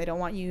waste time. They don't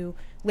want you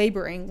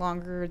laboring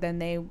longer than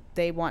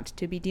they want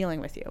to be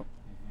dealing with you.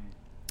 Mm-hmm.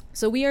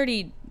 So we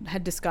already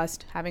had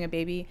discussed having a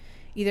baby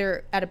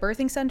either at a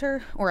birthing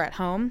center or at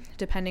home,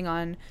 depending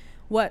on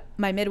what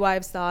my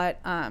midwives thought.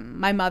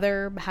 My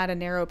mother had a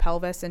narrow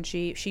pelvis, and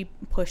she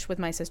pushed with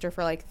my sister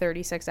for like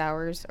 36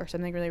 hours or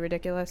something really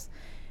ridiculous.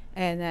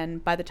 And then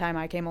by the time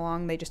I came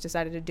along, they just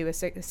decided to do a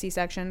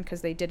C-section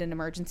because they did an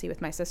emergency with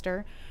my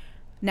sister.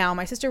 Now,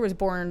 my sister was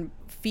born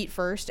feet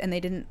first, and they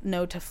didn't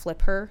know to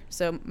flip her.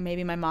 So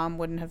maybe my mom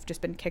wouldn't have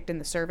just been kicked in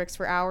the cervix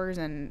for hours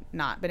and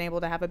not been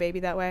able to have a baby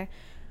that way.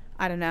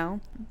 I don't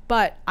know.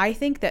 But I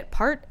think that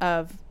part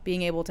of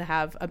being able to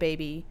have a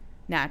baby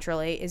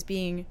naturally is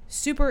being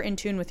super in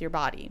tune with your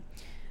body.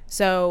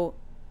 So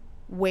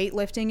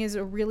weightlifting is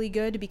really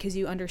good because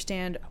you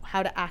understand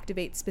how to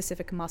activate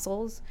specific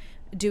muscles.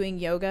 Doing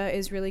yoga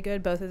is really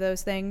good, both of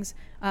those things.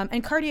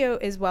 And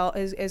cardio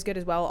is good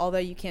as well, although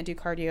you can't do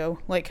cardio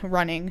like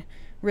running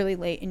really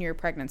late in your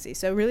pregnancy.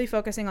 So really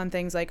focusing on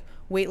things like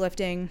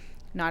weightlifting,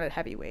 not at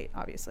heavy weight,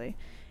 obviously,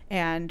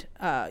 and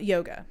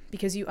yoga,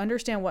 because you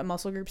understand what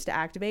muscle groups to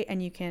activate,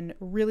 and you can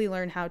really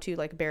learn how to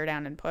like bear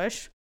down and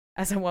push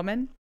as a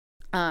woman.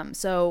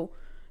 So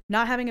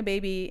not having a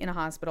baby in a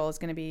hospital is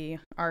going to be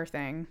our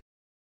thing.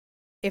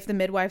 If the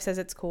midwife says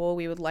it's cool,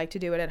 we would like to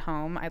do it at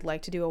home. I'd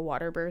like to do a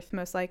water birth,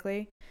 most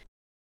likely.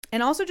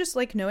 And also just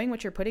like knowing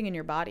what you're putting in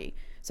your body.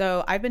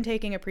 So I've been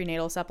taking a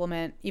prenatal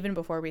supplement even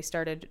before we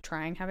started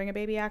trying having a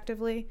baby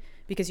actively,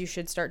 because you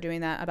should start doing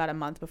that about a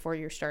month before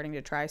you're starting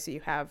to try, so you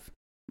have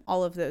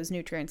all of those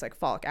nutrients like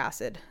folic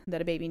acid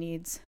that a baby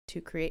needs to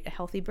create a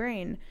healthy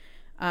brain.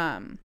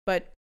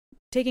 But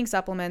taking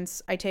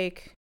supplements, I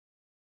take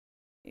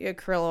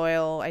krill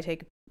oil, I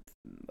take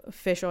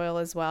fish oil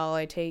as well.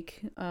 I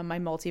take my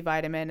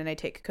multivitamin, and I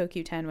take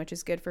CoQ10, which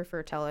is good for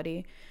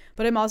fertility.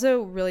 But I'm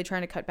also really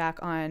trying to cut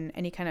back on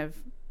any kind of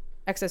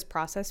excess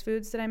processed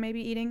foods that I may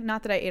be eating.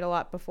 Not that I ate a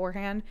lot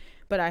beforehand,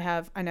 but I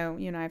know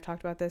you and I have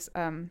talked about this,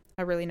 a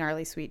really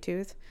gnarly sweet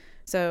tooth.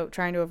 So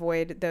trying to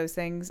avoid those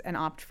things and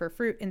opt for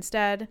fruit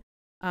instead.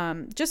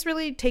 Just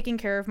really taking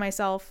care of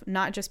myself,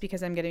 not just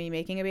because I'm going to be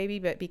making a baby,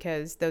 but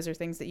because those are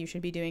things that you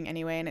should be doing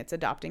anyway, and it's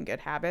adopting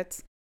good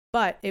habits.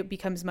 But it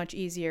becomes much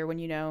easier when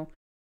you know,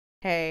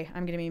 hey,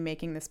 I'm going to be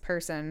making this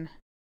person,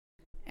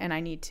 and I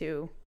need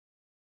to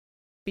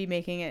be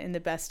making it in the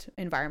best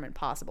environment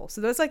possible.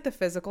 So that's like the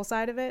physical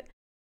side of it.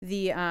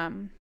 The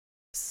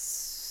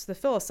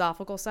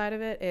philosophical side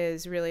of it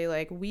is really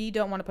like, we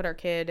don't want to put our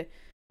kid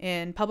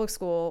in public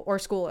school or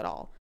school at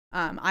all.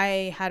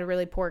 I had a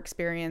really poor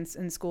experience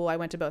in school. I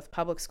went to both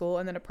public school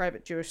and then a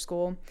private Jewish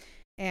school,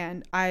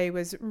 and I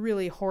was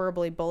really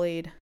horribly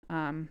bullied.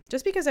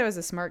 Just because I was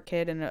a smart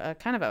kid and a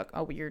kind of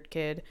a weird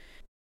kid.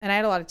 And I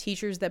had a lot of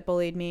teachers that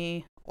bullied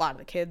me. A lot of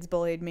the kids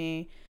bullied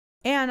me.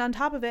 And on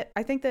top of it,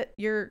 I think that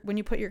when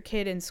you put your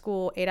kid in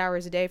school 8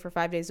 hours a day for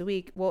 5 days a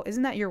week, well,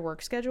 isn't that your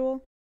work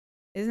schedule?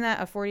 Isn't that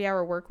a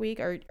 40-hour work week?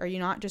 Are you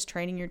not just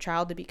training your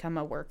child to become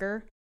a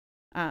worker?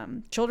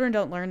 Children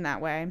don't learn that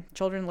way.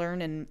 Children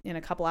learn in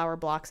a couple hour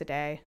blocks a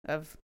day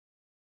of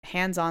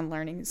hands-on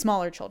learning.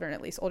 Smaller children,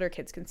 at least. Older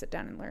kids can sit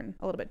down and learn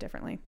a little bit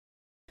differently.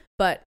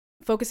 But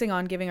focusing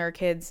on giving our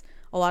kids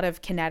a lot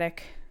of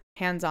kinetic,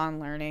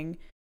 hands-on learning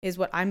is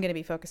what I'm going to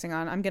be focusing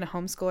on. I'm going to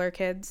homeschool our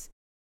kids.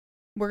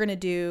 We're going to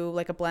do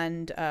like a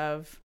blend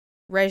of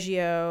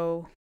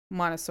Reggio,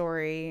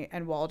 Montessori,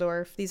 and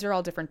Waldorf. These are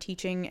all different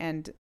teaching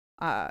and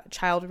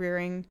child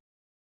rearing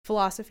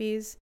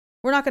philosophies.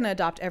 We're not going to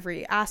adopt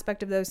every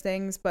aspect of those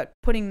things, but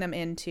putting them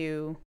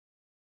into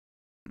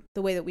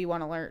the way that we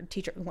want to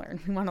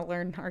we want to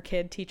learn our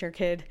kid, teach our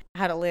kid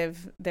how to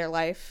live their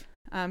life,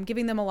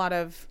 giving them a lot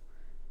of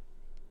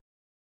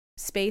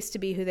space to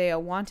be who they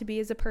want to be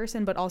as a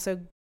person, but also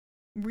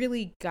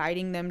really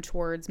guiding them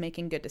towards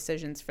making good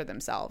decisions for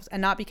themselves.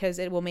 And not because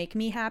it will make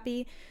me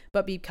happy,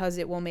 but because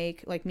it will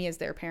make like me as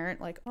their parent,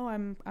 like, oh,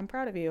 I'm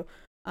proud of you.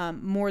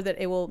 More that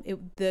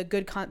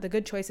the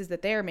good choices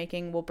that they are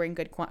making will bring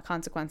good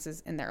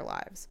consequences in their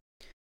lives.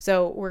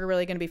 So we're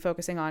really going to be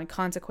focusing on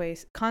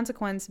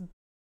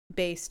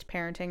consequence-based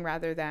parenting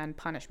rather than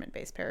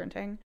punishment-based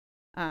parenting.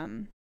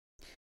 And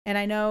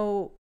I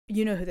know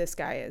you know who this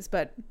guy is,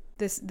 but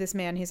this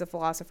man, he's a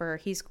philosopher.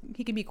 He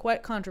can be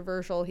quite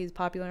controversial. He's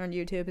popular on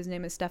YouTube. His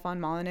name is Stefan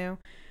Molyneux.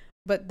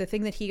 But the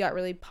thing that he got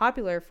really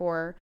popular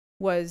for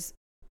was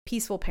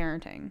peaceful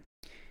parenting.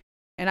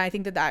 And I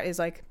think that is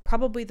like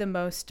probably the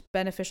most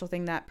beneficial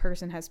thing that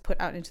person has put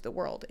out into the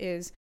world,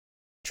 is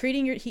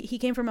treating he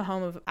came from a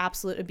home of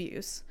absolute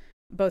abuse,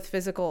 both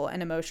physical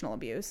and emotional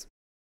abuse.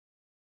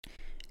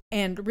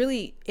 And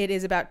really it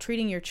is about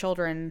treating your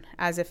children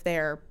as if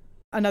they're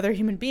another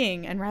human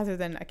being, and rather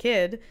than a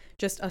kid,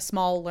 just a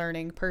small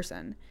learning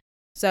person.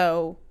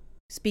 So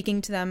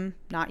speaking to them,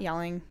 not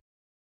yelling,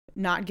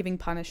 not giving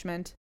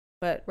punishment,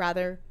 but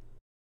rather,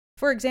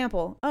 for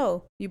example,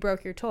 oh, you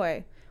broke your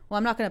toy. Well,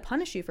 I'm not going to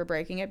punish you for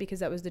breaking it because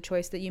that was the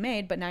choice that you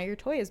made, but now your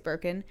toy is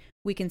broken.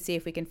 We can see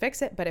if we can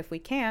fix it, but if we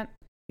can't,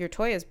 your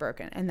toy is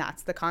broken, and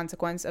that's the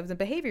consequence of the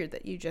behavior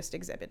that you just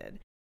exhibited.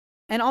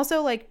 And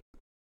also, like,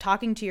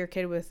 talking to your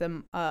kid with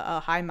a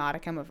high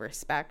modicum of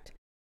respect.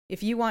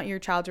 If you want your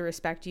child to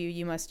respect you,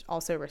 you must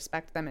also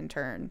respect them in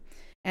turn.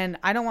 And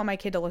I don't want my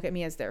kid to look at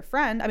me as their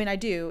friend. I mean, I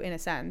do in a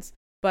sense,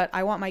 but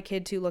I want my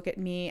kid to look at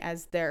me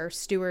as their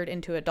steward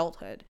into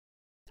adulthood.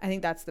 I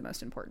think that's the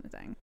most important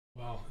thing.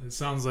 Well, it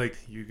sounds like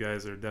you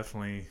guys are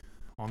definitely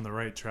on the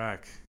right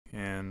track,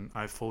 and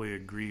I fully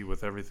agree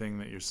with everything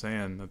that you're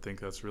saying. I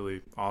think that's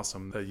really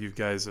awesome that you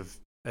guys have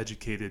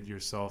educated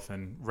yourself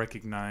and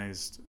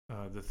recognized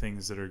the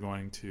things that are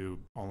going to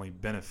only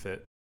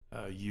benefit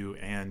you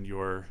and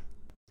your,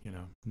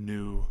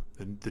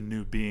 the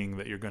new being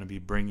that you're going to be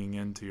bringing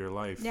into your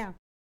life. Yeah.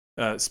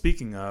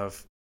 Speaking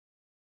of,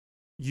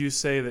 you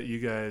say that you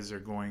guys are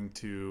going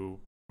to,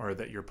 or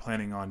that you're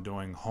planning on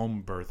doing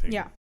home birthing.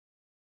 Yeah.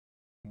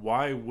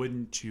 Why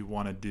wouldn't you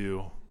want to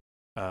do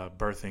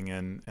birthing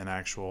in an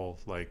actual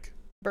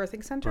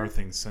birthing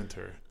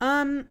center?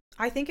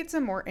 I think it's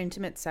a more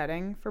intimate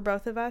setting for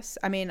both of us.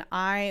 I mean,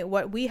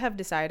 what we have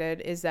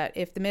decided is that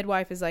if the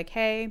midwife is like,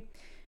 hey,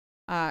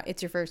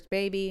 it's your first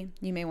baby,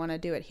 you may want to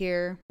do it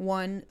here.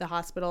 The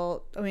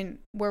hospital, I mean,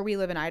 where we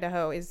live in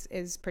Idaho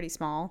is pretty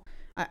small.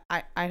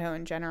 Idaho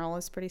in general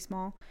is pretty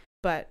small,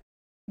 but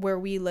where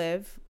we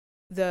live,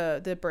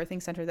 the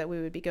birthing center that we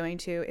would be going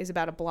to is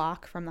about a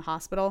block from the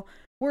hospital.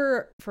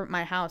 From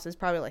my house is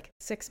probably like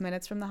 6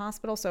 minutes from the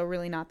hospital, so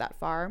really not that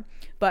far.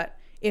 But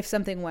if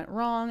something went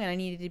wrong and I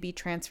needed to be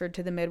transferred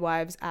to the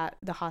midwives at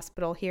the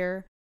hospital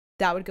here,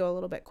 that would go a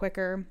little bit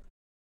quicker.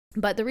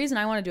 But the reason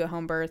I want to do a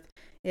home birth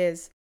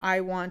is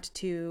I want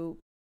to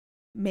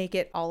make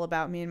it all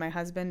about me and my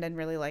husband and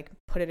really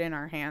put it in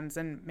our hands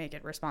and make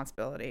it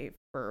responsibility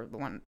for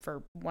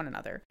one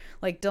another.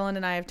 Like Dylan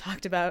and I have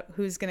talked about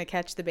who's going to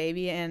catch the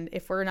baby, and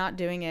if we're not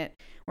doing it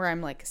where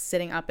I'm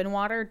sitting up in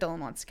water, Dylan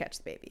wants to catch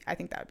the baby. I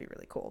think that would be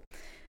really cool.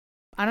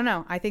 I don't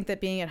know. I think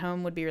that being at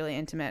home would be really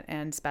intimate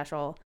and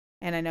special.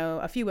 And I know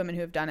a few women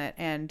who have done it,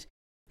 and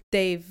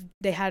they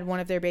had one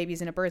of their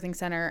babies in a birthing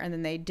center, and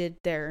then they did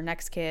their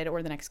next kid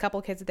or the next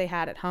couple kids that they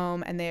had at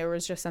home, and there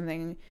was just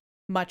something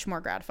much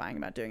more gratifying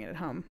about doing it at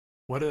home.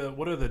 What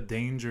are the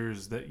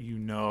dangers that you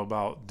know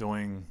about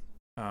doing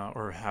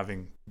or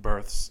having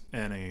births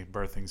in a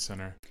birthing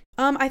center?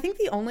 I think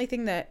the only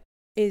thing that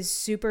is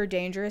super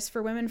dangerous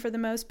for women for the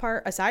most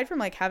part, aside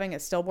from having a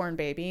stillborn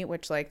baby,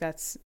 which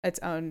that's its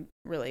own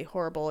really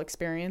horrible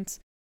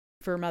experience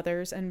for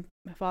mothers and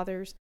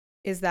fathers,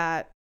 is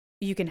that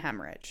you can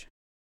hemorrhage.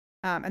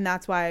 And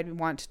that's why I'd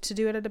want to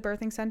do it at a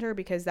birthing center,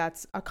 because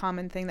that's a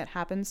common thing that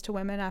happens to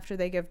women after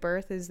they give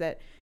birth, is that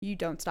you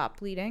don't stop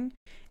bleeding.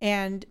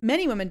 And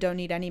many women don't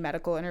need any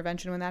medical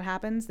intervention when that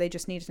happens. They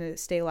just need to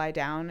stay lying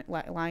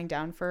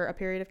down for a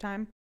period of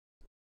time.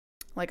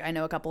 I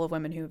know a couple of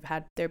women who've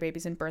had their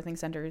babies in birthing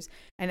centers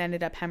and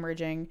ended up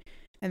hemorrhaging,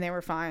 and they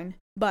were fine.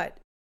 But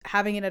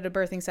having it at a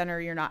birthing center,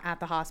 you're not at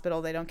the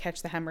hospital. They don't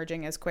catch the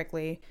hemorrhaging as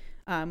quickly.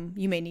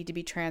 You may need to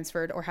be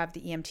transferred or have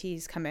the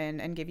EMTs come in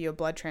and give you a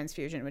blood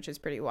transfusion, which is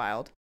pretty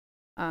wild.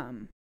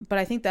 But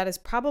I think that is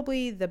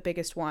probably the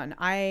biggest one.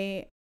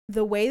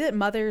 The way that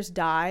mothers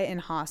die in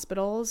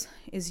hospitals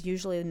is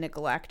usually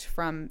neglect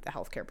from the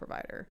healthcare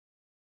provider.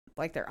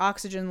 Their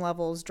oxygen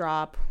levels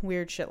drop,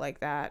 weird shit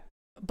like that.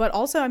 But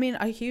also, I mean,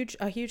 a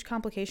huge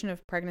complication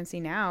of pregnancy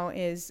now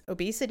is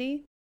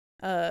obesity,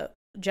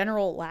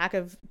 general lack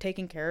of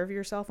taking care of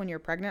yourself when you're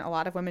pregnant. A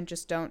lot of women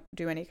just don't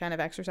do any kind of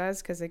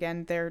exercise because,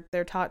 again,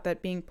 they're taught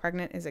that being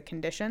pregnant is a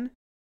condition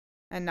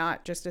and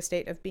not just a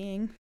state of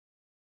being.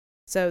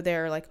 So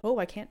they're like, oh,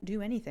 I can't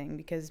do anything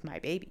because my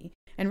baby.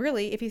 And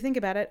really, if you think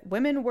about it,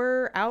 women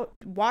were out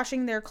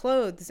washing their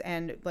clothes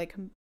and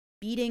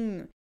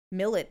beating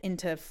millet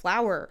into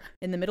flour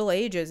in the Middle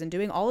Ages and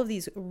doing all of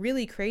these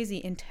really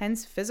crazy,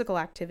 intense physical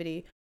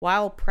activity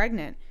while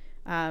pregnant,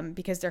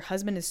 because their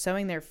husband is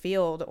sowing their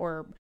field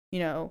or,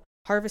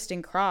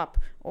 harvesting crop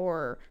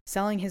or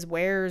selling his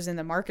wares in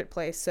the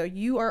marketplace. So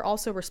you are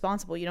also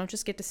responsible. You don't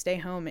just get to stay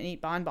home and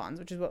eat bonbons,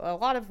 which is what a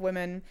lot of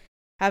women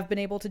have been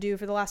able to do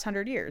for the last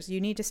 100 years.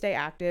 You need to stay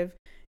active.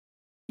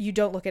 You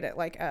don't look at it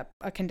like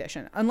a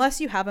condition unless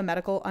you have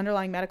a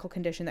underlying medical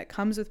condition that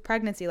comes with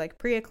pregnancy, like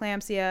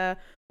preeclampsia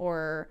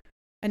or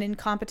an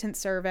incompetent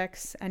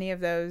cervix, any of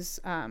those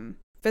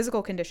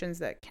physical conditions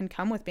that can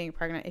come with being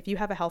pregnant. If you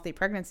have a healthy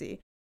pregnancy,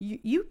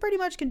 you pretty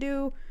much can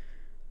do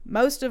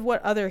most of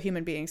what other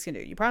human beings can do.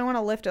 You probably want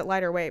to lift at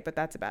lighter weight, but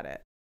that's about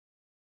it.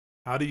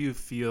 How do you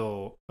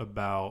feel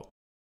about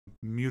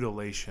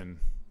mutilation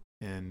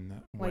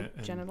in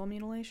genital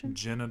mutilation?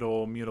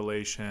 Genital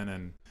mutilation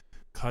and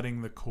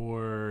cutting the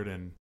cord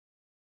and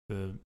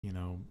the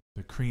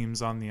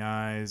creams on the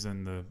eyes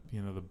and the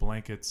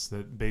blankets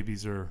that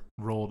babies are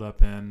rolled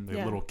up in,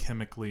 the little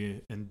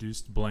chemically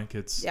induced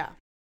blankets. Yeah.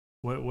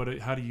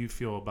 How do you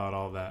feel about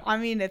all that? I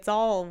mean, it's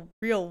all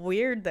real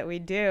weird that we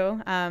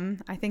do.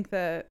 I think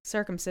the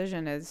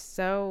circumcision is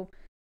so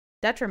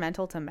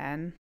detrimental to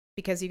men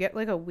because you get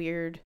a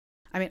weird,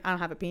 I mean, I don't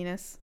have a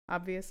penis,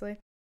 obviously,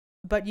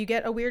 but you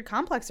get a weird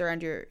complex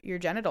around your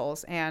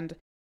genitals, and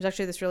There's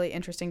actually this really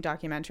interesting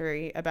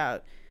documentary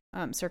about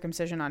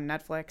circumcision on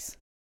Netflix.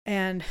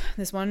 And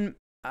this one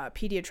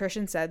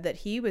pediatrician said that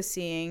he was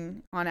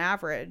seeing, on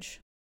average,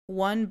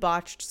 one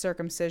botched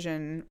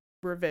circumcision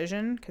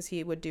revision, because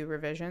he would do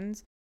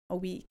revisions, a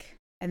week.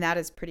 And that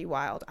is pretty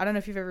wild. I don't know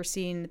if you've ever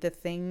seen the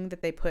thing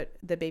that they put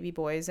the baby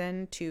boys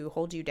in to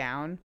hold you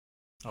down.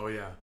 Oh,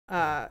 yeah.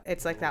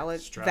 It's like that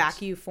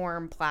vacuum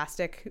form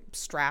plastic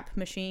strap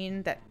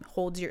machine that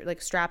holds your,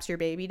 like, straps your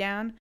baby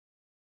down.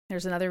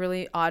 There's another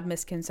really odd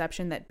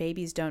misconception that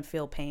babies don't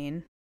feel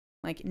pain.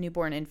 Like,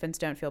 newborn infants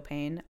don't feel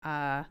pain.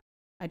 I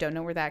don't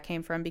know where that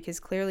came from, because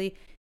clearly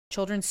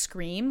children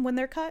scream when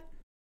they're cut.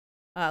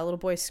 Little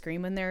boys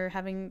scream when they're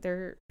having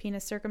their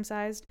penis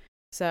circumcised.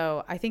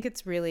 So I think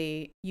it's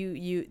really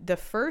the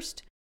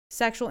first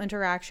sexual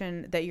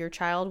interaction that your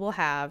child will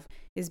have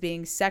is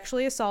being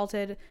sexually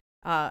assaulted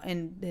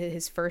in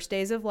his first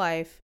days of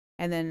life,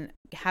 and then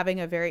having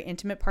a very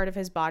intimate part of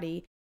his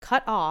body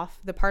cut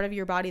off, the part of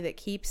your body that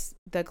keeps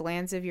the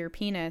glands of your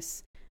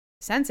penis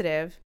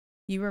sensitive.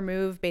 You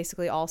remove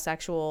basically all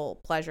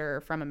sexual pleasure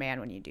from a man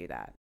when you do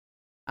that.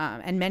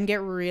 And men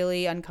get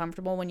really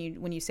uncomfortable when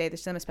you say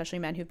this to them, especially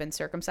men who've been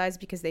circumcised,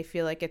 because they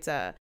feel like it's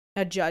a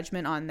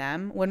judgment on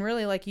them, when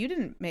really, like, you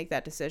didn't make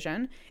that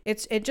decision.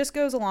 It just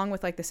goes along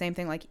with, like, the same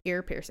thing, like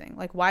ear piercing.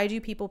 Like, why do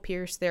people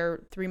pierce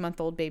their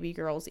 3-month-old baby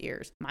girl's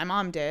ears? My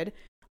mom did.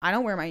 I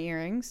don't wear my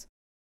earrings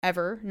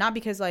ever. Not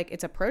because, like,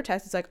 it's a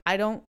protest. It's like,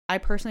 I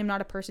personally am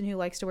not a person who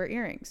likes to wear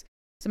earrings.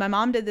 So my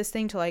mom did this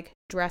thing to, like,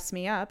 dress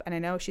me up, and I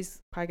know she's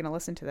probably going to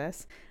listen to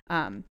this.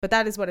 But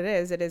that is what it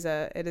is. It is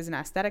an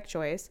aesthetic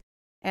choice.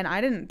 And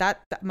I didn't,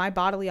 that my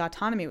bodily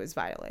autonomy was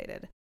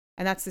violated.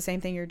 And that's the same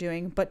thing you're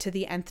doing, but to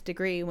the nth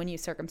degree when you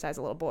circumcise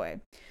a little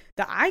boy.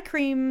 The eye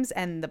creams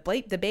and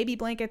the baby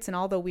blankets and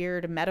all the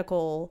weird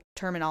medical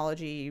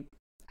terminology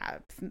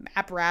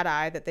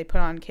apparatus that they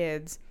put on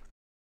kids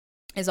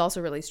is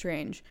also really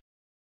strange.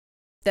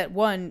 That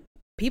one,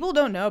 people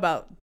don't know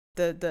about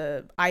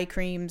the eye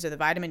creams or the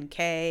vitamin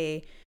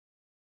K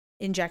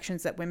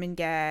injections that women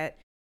get,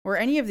 or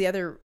any of the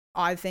other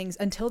odd things,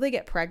 until they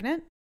get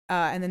pregnant,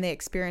 and then they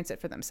experience it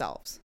for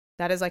themselves.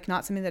 That is, like,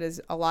 not something that is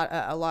a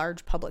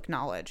large public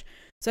knowledge.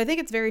 So I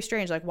think it's very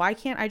strange. Like, why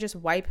can't I just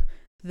wipe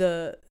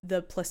the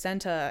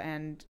placenta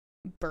and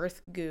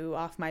birth goo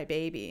off my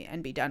baby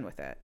and be done with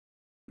it?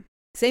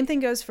 Same thing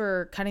goes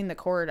for cutting the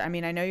cord. I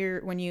mean, I know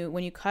when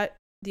you cut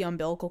the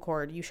umbilical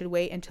cord, you should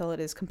wait until it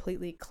is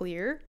completely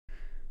clear,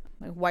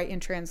 like white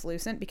and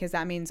translucent, because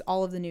that means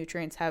all of the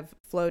nutrients have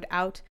flowed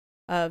out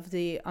of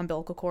the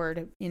umbilical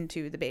cord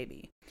into the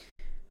baby.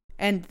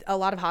 And a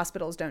lot of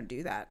hospitals don't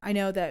do that. I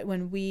know that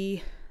when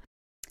we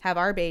have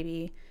our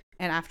baby,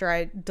 and after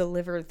I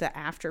deliver the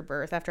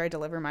afterbirth, after I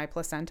deliver my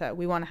placenta,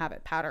 we want to have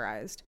it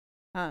powderized.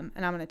 And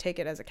I'm going to take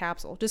it as a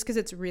capsule just because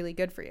it's really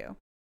good for you.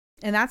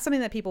 And that's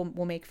something that people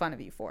will make fun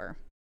of you for,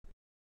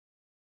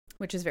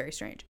 which is very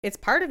strange. It's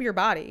part of your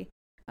body,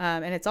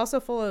 and it's also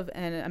full of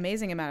an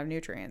amazing amount of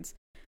nutrients.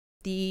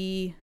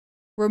 The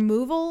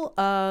removal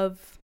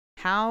of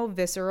how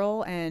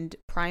visceral and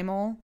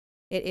primal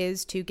it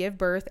is to give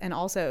birth, and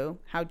also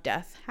how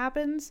death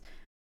happens,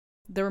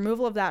 the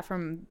removal of that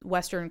from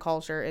Western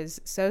culture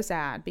is so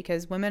sad,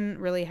 because women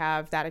really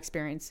have that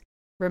experience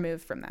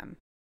removed from them.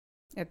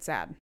 It's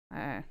sad.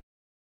 I'm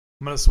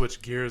going to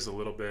switch gears a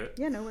little bit.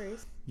 Yeah, no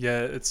worries.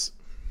 Yeah, it's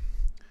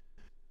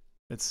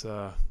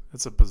a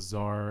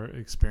bizarre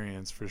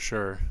experience for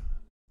sure.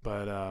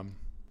 But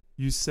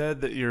you said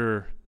that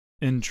you're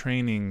in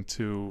training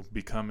to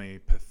become a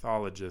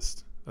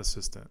pathologist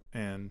assistant,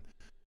 and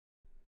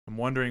I'm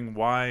wondering,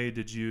 why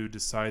did you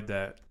decide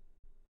that?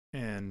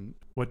 And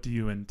what do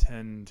you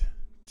intend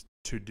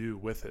to do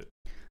with it?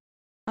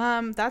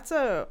 That's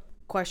a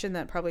question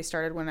that probably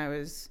started when I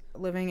was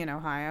living in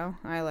Ohio.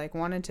 I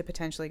wanted to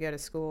potentially go to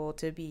school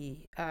to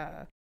be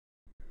a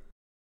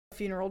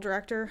funeral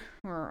director,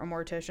 or a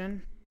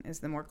mortician is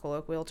the more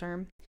colloquial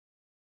term.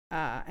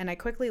 And I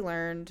quickly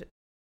learned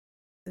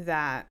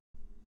that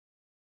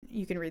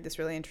you can read this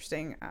really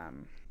interesting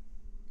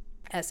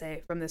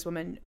essay from this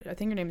woman. I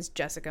think her name is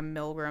Jessica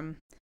Milgram.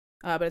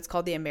 But it's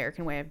called The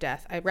American Way of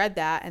Death. I read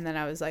that, and then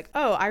I was like,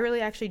 oh, I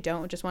really actually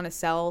don't just want to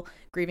sell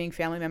grieving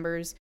family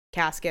members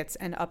caskets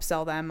and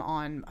upsell them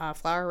on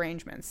flower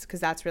arrangements,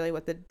 because that's really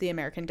what the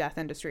American death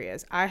industry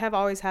is. I have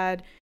always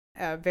had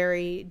a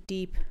very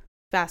deep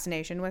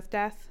fascination with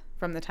death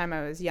from the time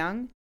I was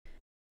young.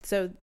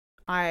 So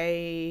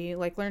I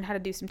learned how to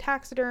do some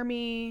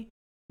taxidermy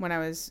when I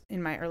was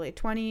in my early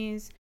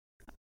 20s.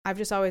 I've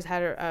just always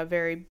had a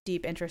very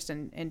deep interest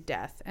in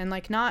death, and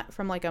not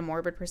from a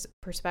morbid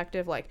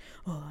perspective, oh,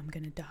 I'm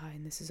going to die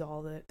and this is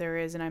all that there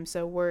is and I'm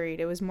so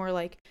worried. It was more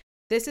like,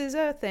 this is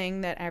a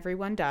thing that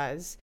everyone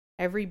does.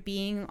 Every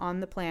being on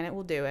the planet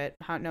will do it,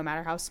 no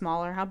matter how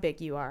small or how big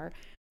you are.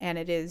 And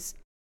it is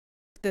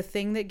the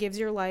thing that gives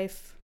your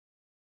life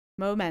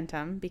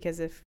momentum, because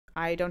if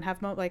I don't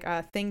have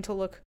a thing to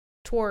look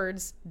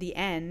towards the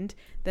end,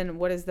 then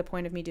what is the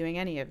point of me doing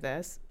any of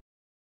this?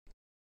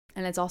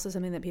 And it's also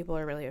something that people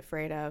are really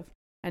afraid of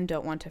and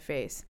don't want to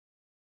face.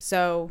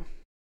 So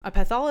A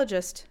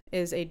pathologist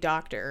is a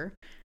doctor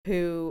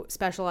who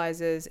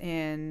specializes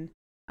in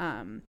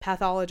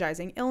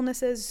pathologizing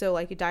illnesses, so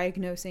like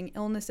diagnosing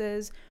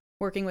illnesses,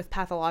 working with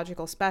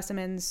pathological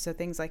specimens, so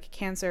things like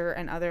cancer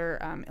and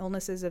other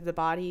illnesses of the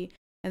body.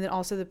 And then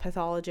also the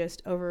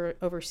pathologist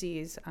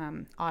oversees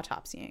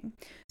autopsying.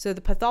 So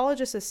the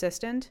pathologist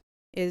assistant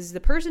is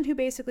the person who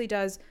basically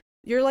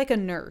you're like a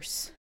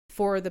nurse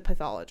for the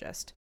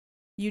pathologist.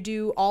 You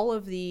do all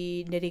of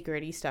the nitty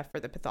gritty stuff for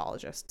the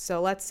pathologist.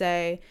 So let's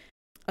say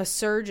a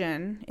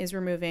surgeon is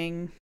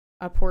removing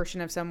a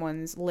portion of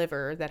someone's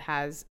liver that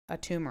has a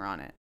tumor on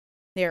it.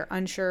 They're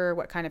unsure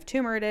what kind of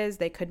tumor it is.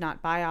 They could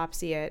not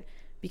biopsy it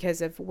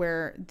because of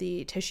where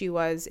the tissue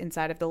was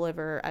inside of the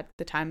liver at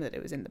the time that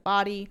it was in the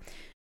body.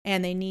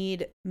 And they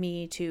need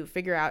me to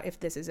figure out if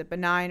this is a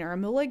benign or a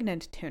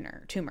malignant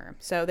tumor.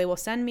 So they will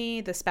send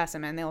me the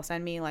specimen. They will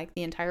send me like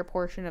the entire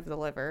portion of the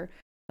liver.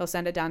 They'll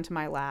send it down to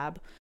my lab.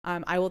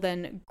 I will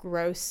then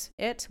gross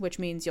it, which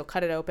means you'll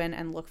cut it open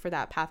and look for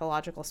that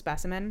pathological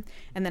specimen.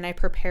 And then I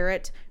prepare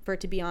it for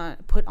it to be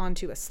put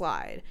onto a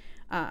slide.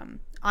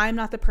 I'm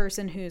not the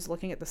person who's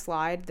looking at the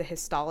slide. The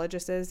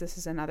histologist is. This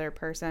is another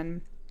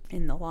person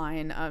in the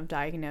line of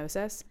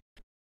diagnosis.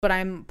 But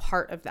I'm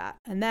part of that.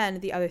 And then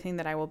the other thing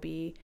that I will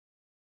be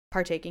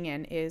partaking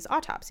in is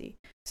autopsy.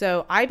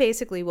 So I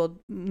basically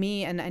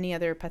me and any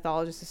other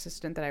pathologist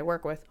assistant that I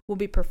work with will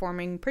be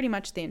performing pretty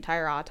much the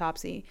entire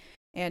autopsy.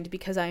 And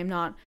because I am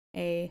not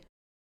a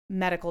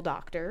medical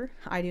doctor,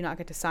 I do not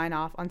get to sign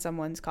off on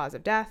someone's cause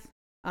of death.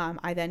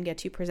 I then get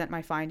to present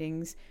my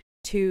findings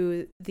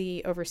to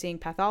the overseeing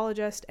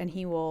pathologist, and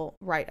he will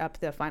write up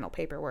the final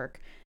paperwork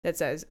that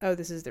says, oh,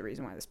 this is the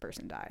reason why this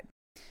person died.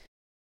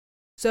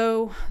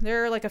 So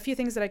there are like a few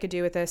things that I could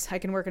do with this. I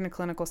can work in a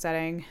clinical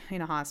setting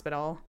in a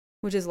hospital,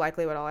 which is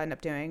likely what I'll end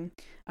up doing.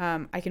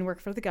 I can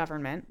work for the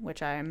government,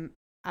 which I'm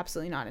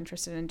absolutely not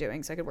interested in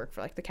doing. So I could work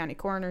for like the county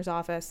coroner's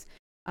office.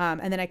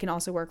 And then I can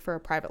also work for a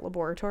private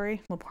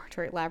laboratory. I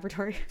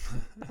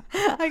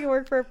can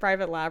work for a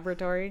private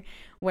laboratory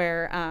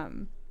where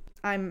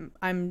I'm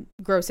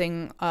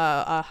grossing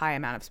a high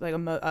amount of, like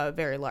a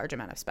very large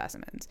amount of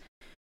specimens.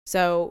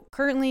 So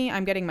currently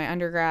I'm getting my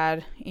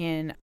undergrad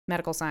in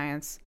medical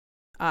science.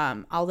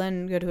 I'll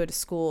then go to a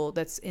school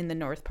that's in the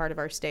north part of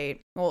our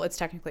state. Well, it's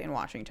technically in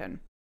Washington,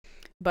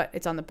 but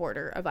it's on the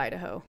border of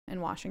Idaho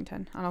and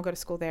Washington. And I'll go to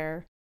school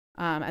there.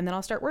 And then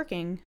I'll start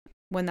working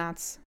when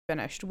that's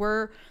finished.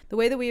 The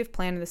way that we have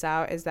planned this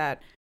out is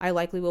that I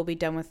likely will be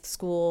done with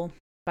school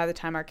by the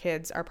time our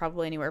kids are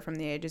probably anywhere from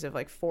the ages of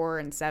like 4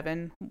 and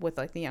 7, with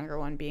like the younger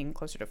one being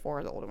closer to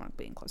 4, the older one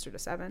being closer to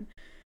 7.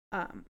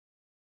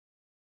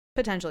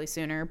 Potentially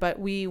sooner, but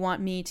we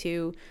want me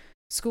to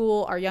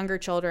school our younger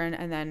children,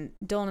 and then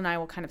Dylan and I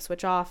will kind of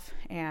switch off,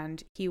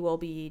 and he will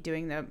be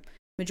doing the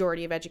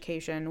majority of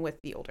education with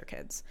the older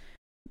kids,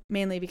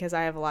 mainly because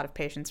I have a lot of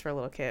patience for a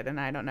little kid, and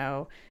I don't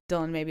know,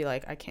 Dylan may be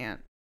like, I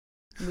can't,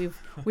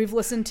 we've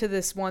listened to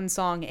this one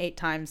song 8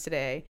 times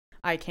today,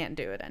 I can't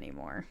do it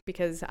anymore,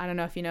 because I don't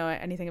know if you know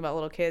anything about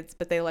little kids,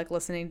 but they like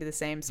listening to the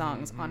same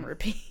songs on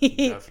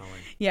repeat. Definitely.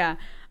 Yeah.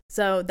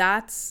 So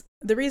that's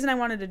the reason I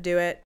wanted to do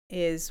it,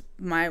 is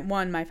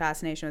my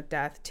fascination with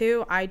death.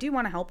 2, I do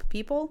want to help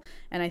people.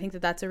 And I think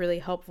that that's a really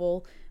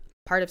helpful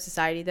part of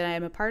society that I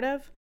am a part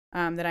of,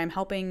 that I'm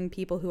helping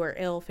people who are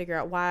ill figure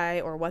out why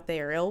or what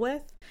they are ill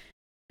with.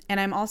 And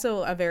I'm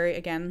also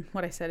again,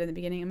 what I said in the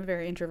beginning, I'm a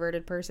very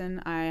introverted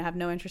person. I have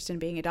no interest in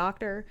being a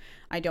doctor.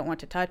 I don't want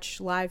to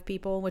touch live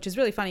people, which is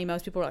really funny.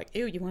 Most people are like,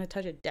 ew, you want to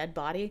touch a dead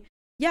body?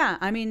 Yeah,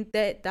 I mean,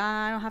 that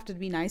I don't have to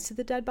be nice to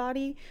the dead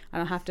body. I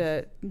don't have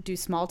to do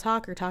small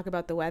talk or talk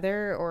about the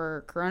weather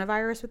or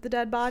coronavirus with the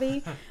dead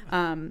body.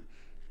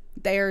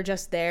 They are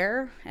just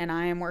there, and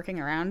I am working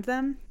around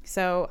them.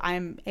 So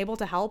I'm able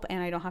to help,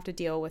 and I don't have to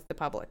deal with the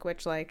public,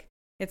 which, like,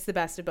 it's the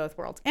best of both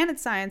worlds. And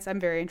it's science. I'm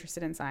very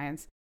interested in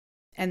science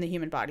and the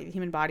human body. The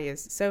human body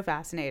is so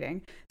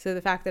fascinating. So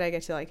the fact that I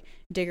get to, like,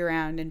 dig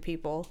around in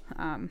people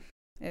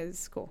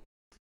is cool.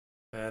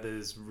 That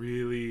is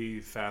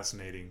really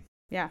fascinating.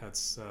 Yeah.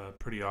 That's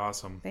pretty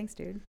awesome. Thanks,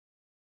 dude.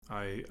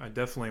 I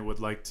definitely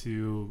would like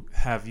to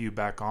have you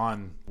back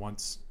on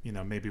once,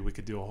 maybe we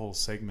could do a whole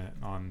segment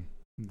on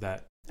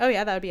that. Oh,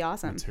 yeah, that would be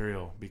awesome.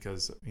 Material,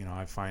 because,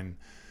 I find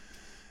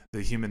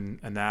the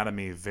human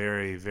anatomy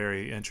very,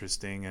 very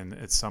interesting, and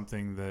it's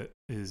something that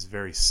is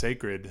very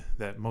sacred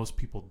that most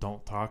people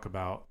don't talk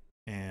about.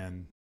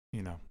 And,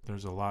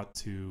 there's a lot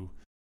to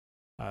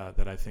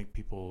that I think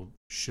people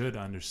should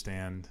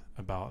understand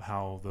about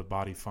how the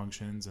body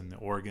functions and the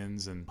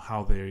organs, and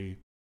how they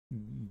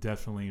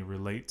definitely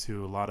relate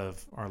to a lot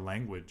of our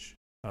language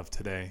of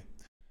today.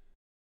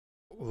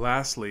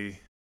 Lastly,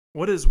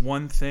 what is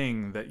one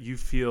thing that you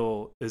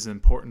feel is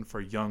important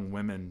for young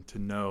women to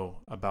know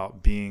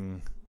about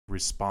being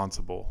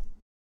responsible?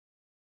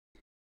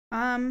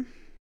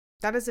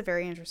 That is a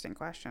very interesting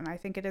question. I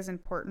think it is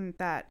important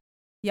that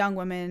young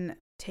women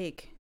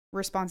take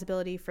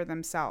responsibility for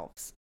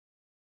themselves.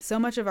 So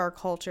much of our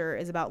culture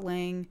is about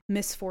laying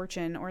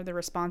misfortune or the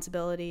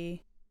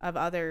responsibility of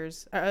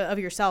others, of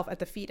yourself, at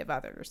the feet of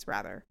others,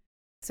 rather.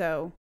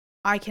 So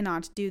I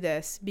cannot do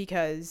this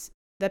because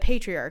the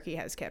patriarchy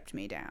has kept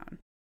me down,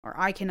 or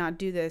I cannot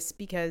do this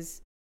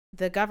because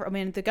the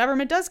government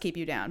does keep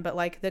you down, but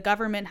like the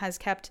government has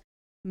kept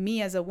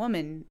me as a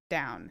woman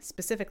down,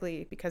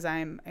 specifically because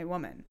I'm a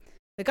woman.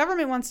 The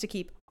government wants to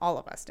keep all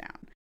of us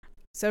down.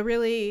 So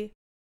really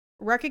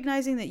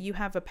recognizing that you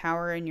have a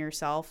power in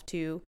yourself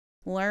to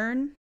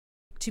learn,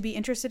 to be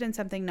interested in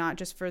something, not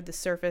just for the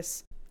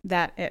surface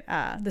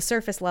the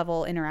surface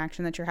level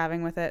interaction that you're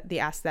having with it, the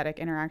aesthetic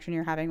interaction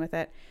you're having with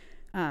it.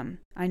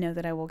 I know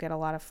that I will get a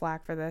lot of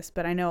flack for this,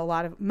 but I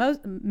know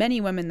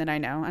many women that I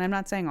know, and I'm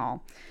not saying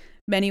all,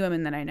 many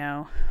women that I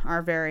know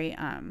are very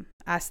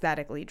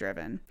aesthetically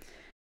driven.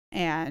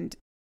 And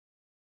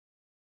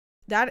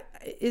that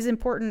is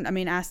important. I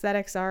mean,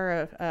 aesthetics are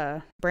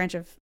a branch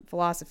of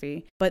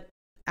philosophy, but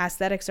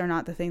aesthetics are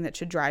not the thing that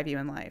should drive you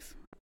in life.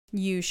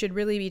 You should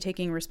really be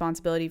taking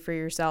responsibility for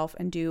yourself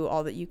and do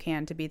all that you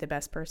can to be the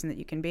best person that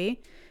you can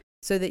be,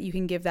 so that you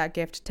can give that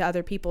gift to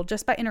other people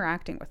just by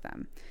interacting with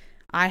them.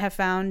 I have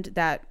found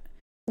that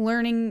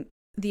learning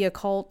the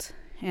occult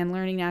and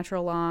learning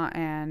natural law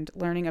and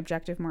learning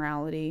objective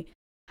morality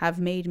have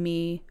made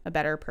me a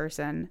better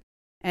person,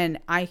 and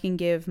I can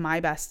give my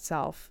best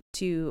self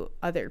to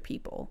other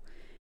people.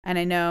 And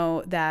I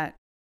know that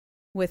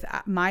with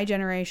my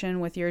generation,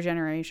 with your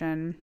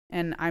generation,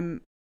 and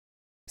I'm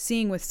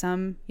seeing with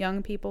some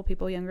young people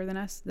younger than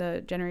us,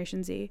 the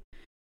Generation Z,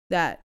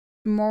 that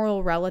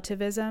moral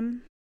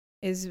relativism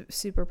is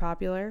super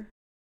popular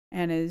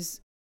and is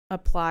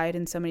applied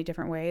in so many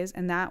different ways.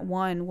 And that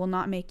one will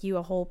not make you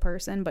a whole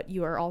person, but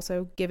you are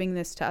also giving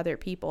this to other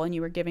people, and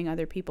you are giving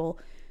other people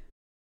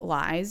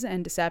lies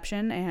and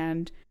deception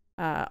and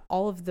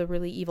all of the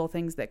really evil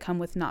things that come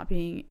with not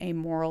being a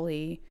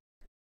morally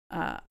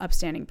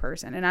upstanding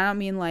person. And I don't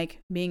mean like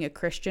being a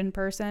Christian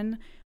person.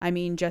 I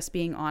mean just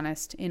being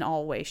honest in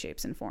all ways,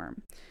 shapes, and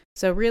form.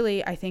 So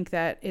really, I think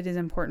that it is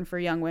important for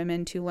young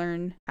women to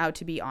learn how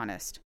to be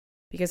honest,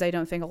 because I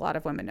don't think a lot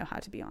of women know how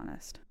to be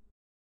honest.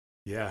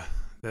 Yeah,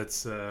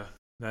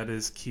 that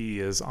is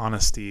key, is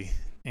honesty,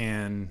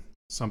 and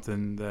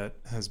something that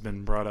has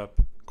been brought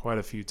up quite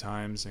a few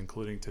times,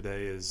 including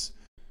today, is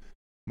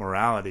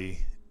morality,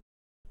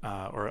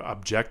 or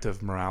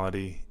objective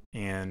morality.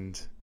 And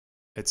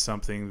it's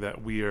something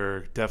that we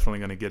are definitely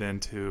going to get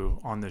into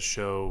on this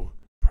show,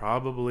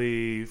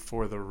 probably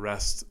for the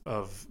rest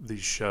of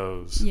these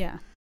shows. Yeah.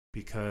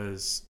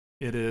 Because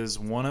it is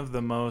one of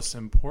the most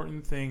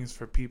important things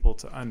for people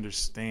to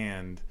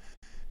understand,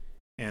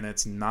 and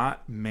it's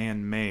not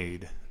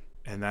man-made.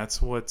 And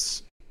that's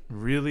what's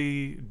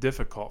really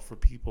difficult for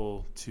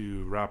people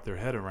to wrap their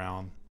head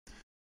around.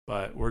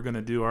 But we're going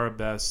to do our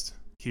best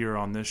here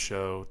on this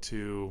show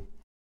to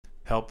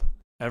help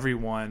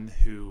everyone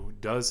who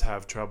does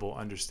have trouble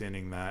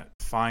understanding that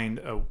find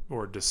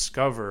or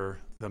discover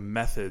the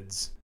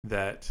methods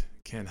that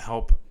can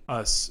help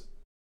us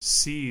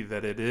see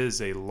that it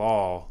is a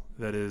law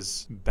that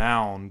is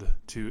bound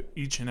to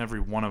each and every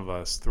one of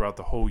us throughout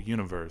the whole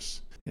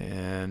universe.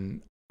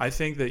 And I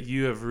think that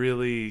you have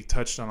really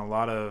touched on a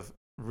lot of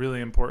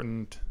really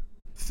important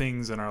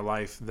things in our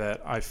life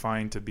that I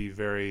find to be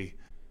very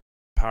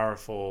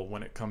powerful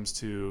when it comes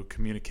to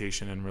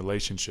communication and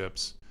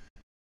relationships.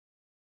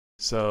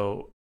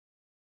 So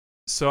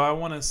I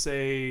want to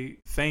say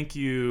thank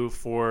you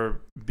for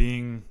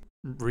being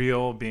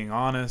real, being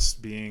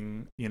honest,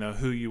 being,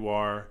 who you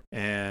are,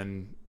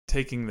 and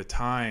taking the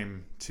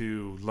time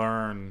to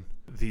learn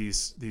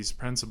these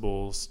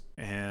principles,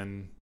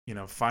 and,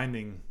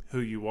 finding who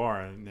you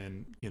are,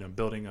 and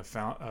building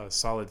a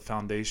solid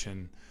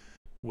foundation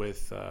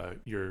with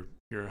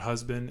your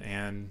husband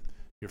and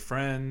your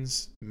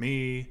friends,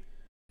 me,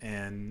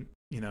 and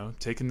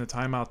taking the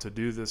time out to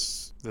do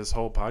this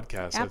whole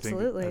podcast.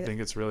 Absolutely. I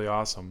think it's really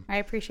awesome. I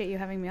appreciate you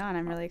having me on.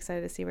 I'm really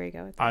excited to see where you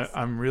go with this.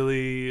 I'm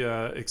really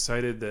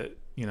excited that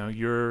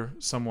you're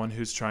someone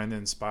who's trying to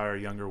inspire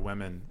younger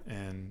women,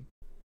 and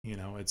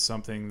it's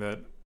something that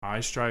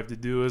I strive to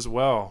do as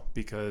well,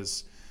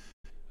 because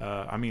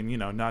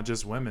not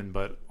just women,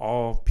 but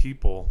all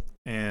people.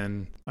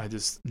 And I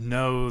just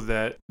know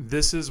that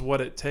this is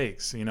what it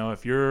takes.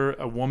 If you're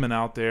a woman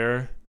out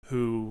there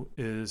who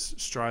is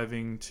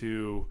striving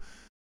to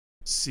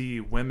see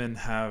women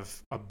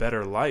have a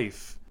better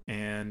life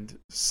and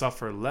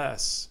suffer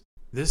less,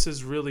 this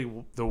is really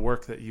the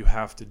work that you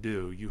have to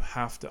do. You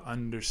have to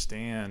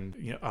understand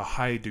a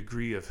high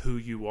degree of who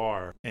you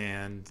are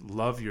and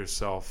love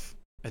yourself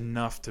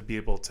enough to be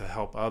able to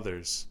help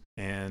others,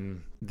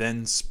 and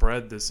then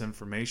spread this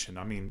information.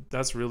 I mean,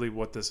 that's really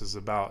what this is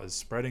about, is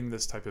spreading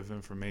this type of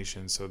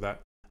information so that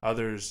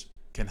others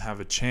can have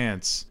a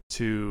chance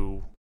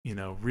to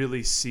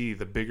really see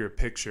the bigger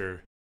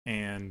picture.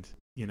 And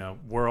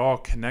we're all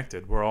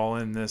connected, we're all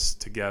in this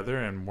together,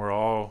 and we're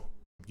all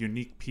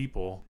unique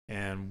people,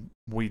 and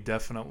we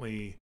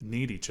definitely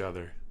need each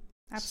other.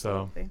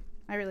 Absolutely.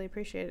 I really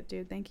appreciate it,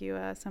 dude. Thank you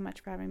so much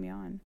for having me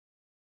on.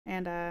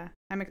 And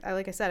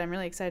like I said, I'm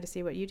really excited to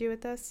see what you do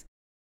with this.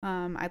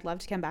 I'd love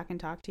to come back and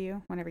talk to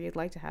you whenever you'd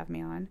like to have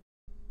me on.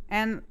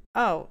 And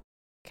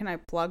can I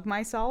plug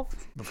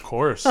myself? Of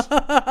course.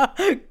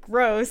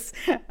 Gross.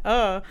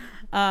 Oh.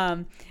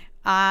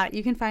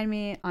 You can find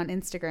me on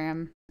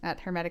Instagram at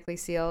Hermetically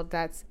Sealed.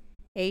 That's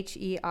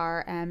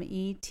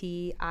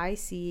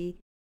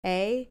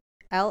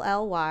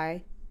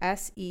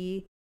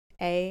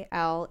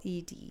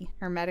HermeticallySealed.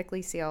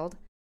 Hermetically Sealed.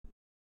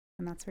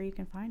 And that's where you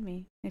can find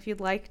me. If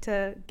you'd like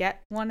to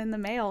get one in the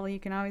mail, you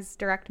can always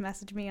direct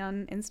message me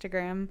on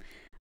Instagram.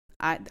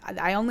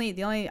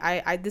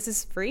 This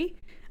is free.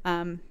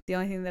 The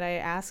only thing that I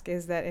ask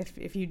is that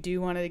if you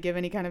do want to give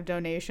any kind of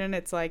donation,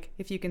 it's like,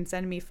 if you can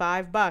send me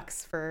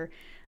 $5 for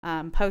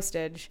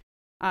postage.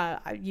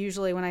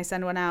 Usually when I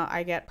send one out,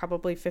 I get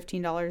probably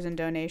 $15 in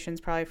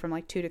donations, probably from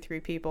like 2 to 3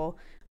 people.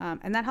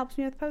 And that helps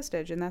me with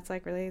postage. And that's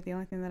like really the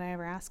only thing that I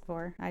ever ask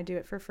for. I do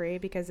it for free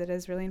because it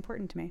is really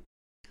important to me.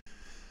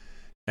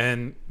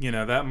 And,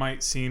 that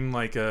might seem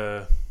like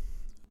a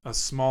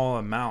small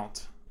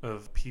amount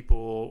of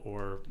people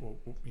or,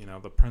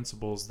 the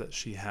principles that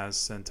she has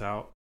sent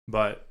out.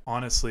 But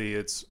honestly,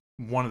 it's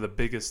one of the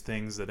biggest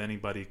things that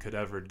anybody could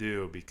ever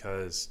do,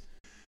 because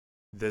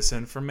this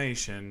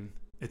information,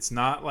 it's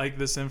not like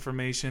this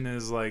information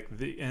is like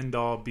the end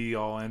all be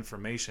all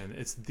information.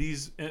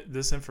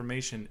 This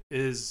information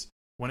is,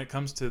 when it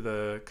comes to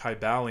the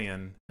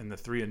Kybalion and the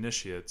 3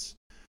 initiates,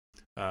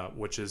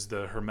 which is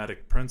the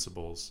Hermetic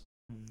principles,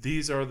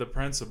 these are the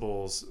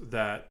principles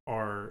that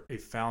are a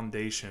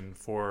foundation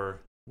for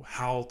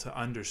how to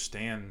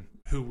understand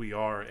who we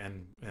are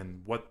and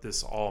what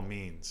this all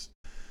means.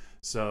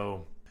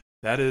 So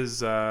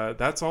that's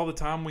all the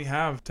time we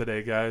have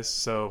today, guys.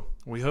 So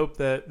we hope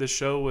that this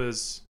show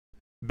was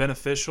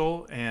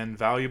beneficial and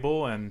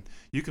valuable, and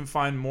you can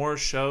find more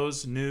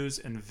shows, news,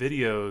 and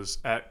videos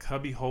at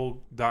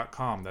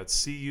cubbyhole.com.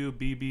 That's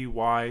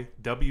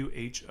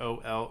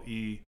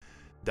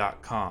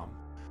CUBBYWHOLE.com.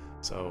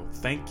 So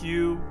thank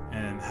you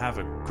and have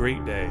a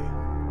great day.